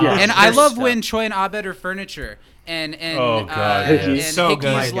yeah, Yes. and I There's love stuff. when Troy and Abed are furniture, and Oh, God, and yeah. So Hickey's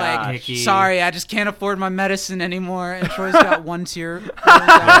good. like, My God, Hickey. sorry, I just can't afford my medicine anymore, and Troy's got one tear.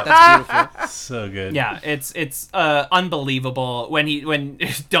 That's beautiful. So good. Yeah, it's unbelievable when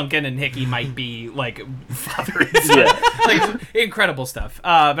Duncan and Hickey might be like father and son. Yeah. Like incredible stuff.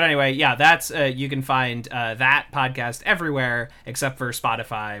 But anyway, yeah, that's you can find that podcast everywhere except for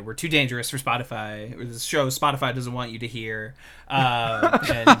Spotify. We're too dangerous for Spotify. This show Spotify doesn't want you to hear.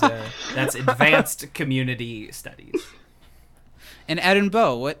 That's Advanced Community Studies. And Ed and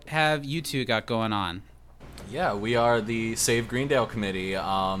Bo, what have you two got going on? Yeah, we are the Save Greendale Committee,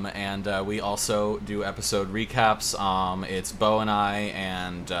 and we also do episode recaps. It's Bo and I,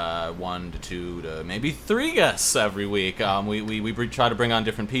 and 1 to 2 to maybe 3 guests every week. We try to bring on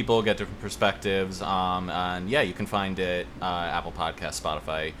different people, get different perspectives, and yeah, you can find it Apple Podcasts,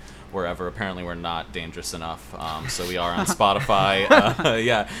 Spotify, wherever. Apparently we're not dangerous enough, so we are on Spotify.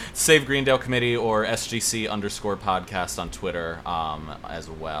 Yeah, Save Greendale Committee or SGC_podcast on Twitter as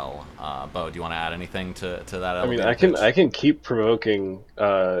well. Bo, do you want to add anything to that? I mean, elevator pitch? I can keep provoking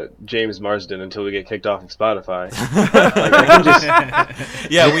James Marsden until we get kicked off of Spotify.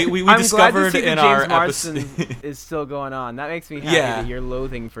 Yeah, we I'm discovered glad to see in that our James Marsden episode. is still going on. That makes me happy Yeah. that your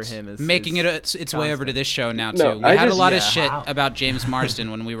loathing for him is Making is its way over to this show now too. No, We I had a just- lot of yeah. shit Wow. about James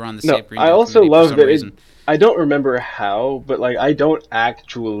Marsden when we were on the No, Save Greendale I also Committee love for some that reason. I don't remember how, but like I don't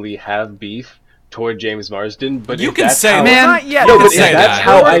actually have beef toward James Marsden. But You if can that's say how, Man, Not yet. No, You but can if say that's that.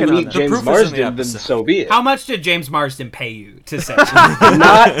 how We're I working on meet that. The James proof is in the Marsden, then episode. so be it. How much did James Marsden pay you to say?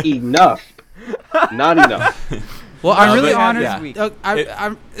 Not enough. Not enough. Well, I'm really but- honored. yeah. Week. I'm.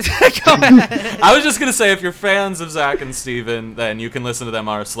 Go ahead. I was just gonna say, if you're fans of Zach and Steven, then you can listen to them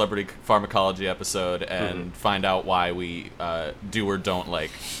our celebrity pharmacology episode and find out why we do or don't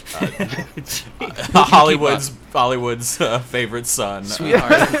like Hollywood's favorite son.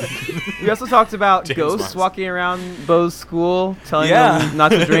 Sweetheart. We also talked about James ghosts Marsden. walking around Bo's school, telling Yeah. them not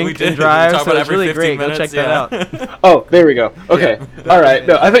to We drink did. and drive. We talked So about it's every really 15 great. Go check minutes, that out. Oh, there we go. Okay. All right.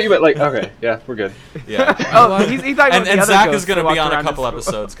 No, I thought you meant like. Okay. Yeah, we're good. Yeah. Oh, he's talking about the And other Zach ghosts is going that to be walk on a around couple his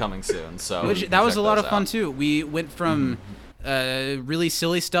school. episodes coming soon. So Which you can that was check a lot those of fun out. too. We went from really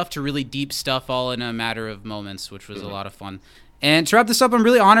silly stuff to really deep stuff all in a matter of moments, which was a lot of fun. And to wrap this up, I'm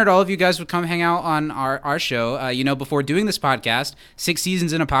really honored all of you guys would come hang out on our show. Before doing this podcast, 6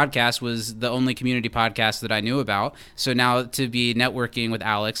 seasons in a podcast was the only community podcast that I knew about. So now to be networking with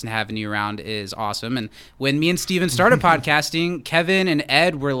Alex and having you around is awesome. And when me and Steven started podcasting, Kevin and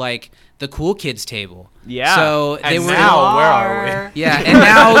Ed were like the cool kids table. Yeah. So they And were now, where are we? Yeah, and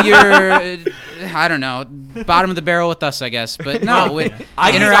now you're, I don't know, bottom of the barrel with us, I guess. But no, I get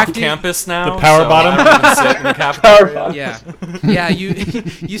off interacting. campus now. The power so bottom? I don't even sit in the cafeteria. Yeah,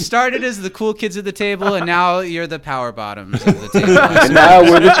 you started as the cool kids at the table, and now you're the power bottoms of the table. And now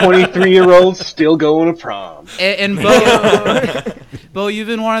we're the 23-year-olds still going to prom. And Bo, you've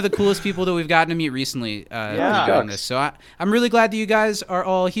been one of the coolest people that we've gotten to meet recently doing this. So I'm really glad that you guys are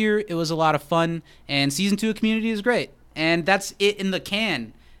all here. It was a lot of fun, and season 2 of Community is great. And that's it in the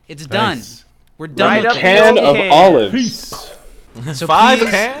can. It's done. Nice. We're done Right with up it. Can of Okay. olives. Peace. So 5 please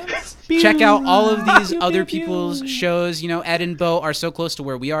cans? check out all of these other people's shows. Ed and Bo are so close to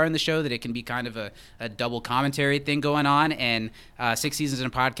where we are in the show that it can be kind of a double commentary thing going on. And 6 seasons in a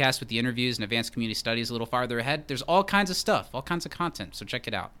podcast with the interviews and advanced community studies a little farther ahead. There's all kinds of stuff, all kinds of content. So check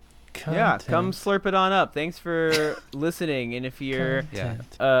it out. Yeah, come slurp it on up. Thanks for listening. And if you're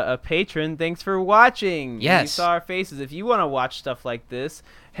a patron, thanks for watching. You Yes. saw our faces. If you want to watch stuff like this,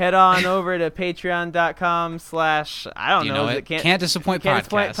 head on over to patreon.com/I don't You know. know is it? Can't Disappoint Can't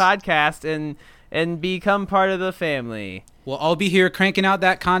Disappoint Podcast. Podcast and become part of the family. Well, I'll be here cranking out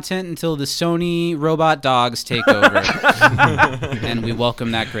that content until the Sony robot dogs take over. And we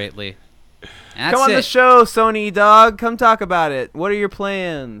welcome that greatly. And that's Come on it. the show, Sony dog. Come talk about it. What are your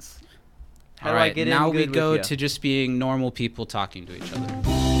plans? How All do I right, get now in we good go with to just being normal people talking to each other.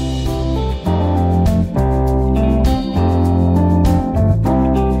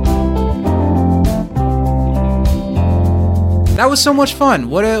 That was so much fun.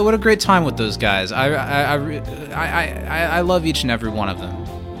 What a great time with those guys. I love each and every one of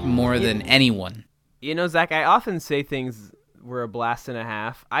them more than anyone. Zach, I often say things were a blast and a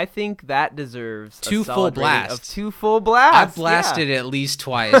half. I think that deserves Two a full solid rating blasts. of 2 full blasts. I've blasted it at least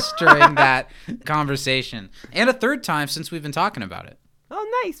twice during that conversation. And a third time since we've been talking about it.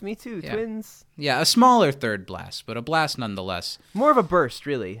 Oh, nice. Me too. Yeah. Twins. Yeah, a smaller third blast, but a blast nonetheless. More of a burst,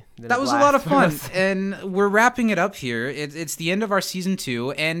 really. than That was a lot of blast. fun, and we're wrapping it up here. It's the end of our season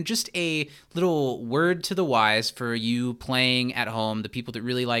 2, and just a little word to the wise for you playing at home, the people that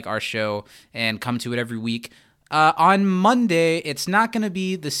really like our show and come to it every week. On Monday, it's not going to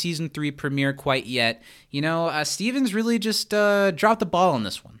be the season 3 premiere quite yet. Steven's really just dropped the ball on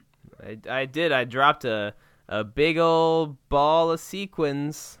this one. I did. I dropped a big old ball of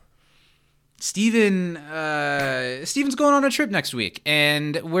sequins. Steven's going on a trip next week,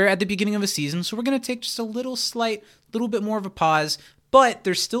 and we're at the beginning of a season, so we're going to take just a little bit more of a pause, but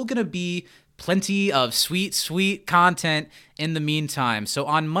there's still going to be plenty of sweet content in the meantime. So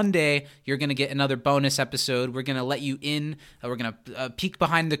on Monday, you're going to get another bonus episode. We're going to let you in. We're going to peek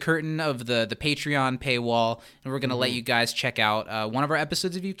behind the curtain of the Patreon paywall, and we're going to let you guys check out one of our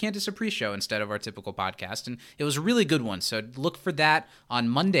episodes of You Can't Diss a Pre-Show instead of our typical podcast. And it was a really good one, so look for that on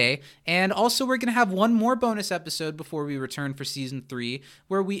Monday. And also, we're going to have one more bonus episode before we return for Season 3,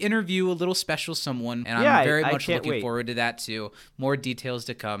 where we interview a little special someone, and I'm very much can't looking wait. forward to that too. More details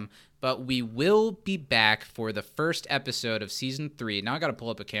to come. But we will be back for the first episode of Season 3. Now I got to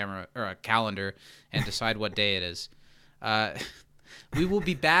pull up a calendar and decide what day it is. We will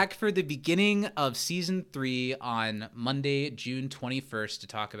be back for the beginning of Season 3 on Monday, June 21st to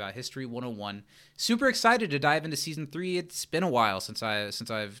talk about History 101. Super excited to dive into Season 3. It's been a while since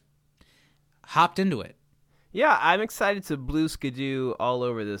I've hopped into it. Yeah, I'm excited to blue skidoo all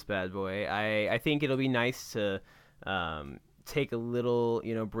over this bad boy. I think it'll be nice to take a little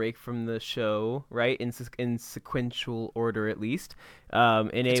break from the show, right, in sequential order at least, and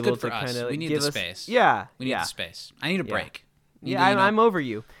It's able good for to us. kind of We need give the us space. Yeah, We need the space. I need a break. Yeah, I'm over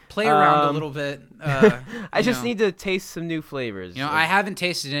you. Play around a little bit. I just need to taste some new flavors. You know, I haven't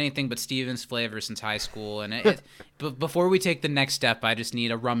tasted anything but Steven's flavor since high school, and but before we take the next step, I just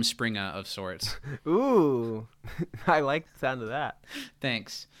need a rum Springer of sorts. Ooh, I like the sound of that.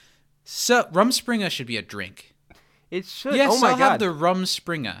 Thanks. So, rum Springer should be a drink. It should. Yes, oh my I'll god. have the rum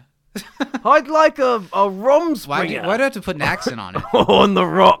Springer. I'd like a rum Springer. Why do I have to put an accent on it? On the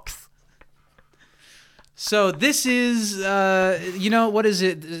rocks. So this is, what is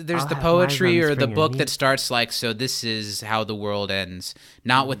it? There's I'll the have poetry my rum or the Springer book neat. that starts like, so this is how the world ends.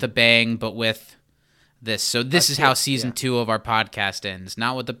 Not with a bang, but with this. So this is how season 2 of our podcast ends.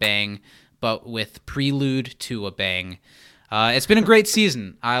 Not with a bang, but with prelude to a bang. It's been a great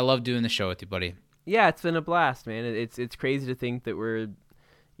season. I love doing the show with you, buddy. Yeah, it's been a blast, man. It's crazy to think that we're,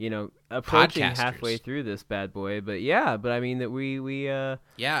 approaching Podcasters. halfway through this bad boy. But I mean that we've We've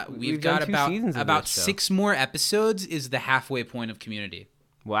done got 2 seasons of about this show. 6 more episodes is the halfway point of Community.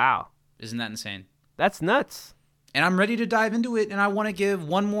 Wow, Isn't that insane? that's nuts. And I'm ready to dive into it, and I want to give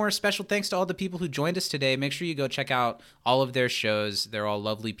one more special thanks to all the people who joined us today. Make sure you go check out all of their shows. They're all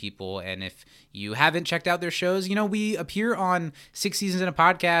lovely people, and if you haven't checked out their shows, we appear on 6 Seasons in a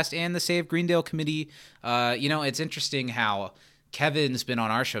Podcast and the Save Greendale Committee. It's interesting how Kevin's been on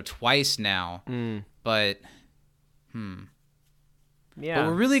our show twice now, but Yeah,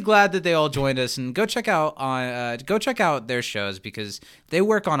 we're really glad that they all joined us, and go check out their shows because they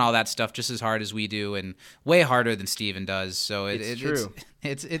work on all that stuff just as hard as we do, and way harder than Steven does. So It's true.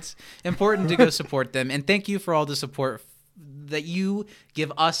 It's important to go support them, and thank you for all the support that you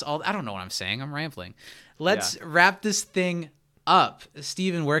give us all. I don't know what I'm saying. I'm rambling. Let's wrap this thing up.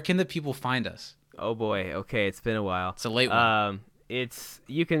 Steven, where can the people find us? Oh boy. Okay, it's been a while. It's a late one.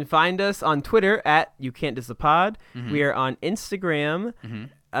 You can find us on Twitter at You Can't Diss a Pod. We are on Instagram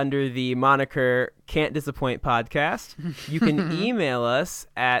under the moniker Can't Disappoint Podcast. You can email us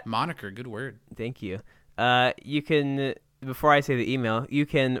at Moniker, good word. Thank you. You can, before I say the email, you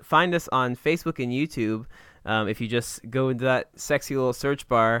can find us on Facebook and YouTube. If you just go into that sexy little search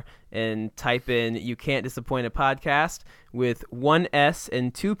bar and type in You Can't Disappoint a Podcast with 1 S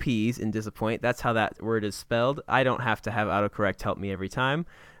and 2 P's in disappoint. That's how that word is spelled. I don't have to have autocorrect help me every time.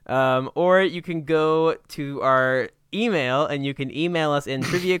 Or you can go to our email and you can email us in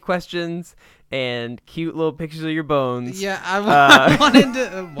trivia questions and cute little pictures of your bones. Yeah, I wanted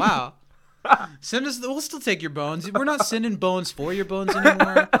to. Wow. Send us. We'll still take your bones. We're not sending bones for your bones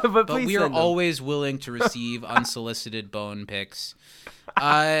anymore. but please we are send them. always willing to receive unsolicited bone pics.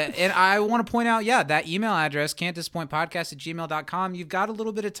 And I want to point out, that email address, can'tdisappointpodcast@gmail.com. You've got a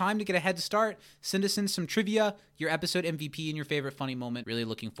little bit of time to get a head start. Send us in some trivia, your episode MVP, and your favorite funny moment. Really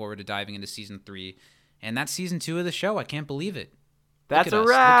looking forward to diving into season 3. And that's season 2 of the show. I can't believe it. That's Look at a us.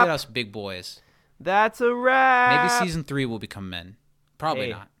 wrap. Look at us, big boys. That's a wrap. Maybe season 3 will become men. Probably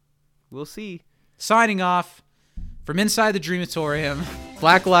Hey. not. We'll see. Signing off from inside the Dreamatorium.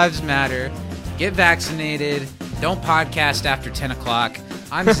 Black Lives Matter. Get vaccinated. Don't podcast after 10 o'clock.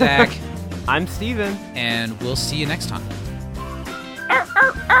 I'm Zach, I'm Steven. and we'll see you next time.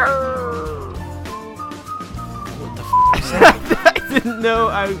 What the f*** is that? I didn't know.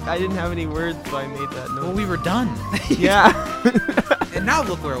 I didn't have any words, so I made that Well, note. we were done. Yeah. And now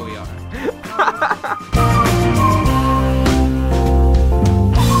look where we are.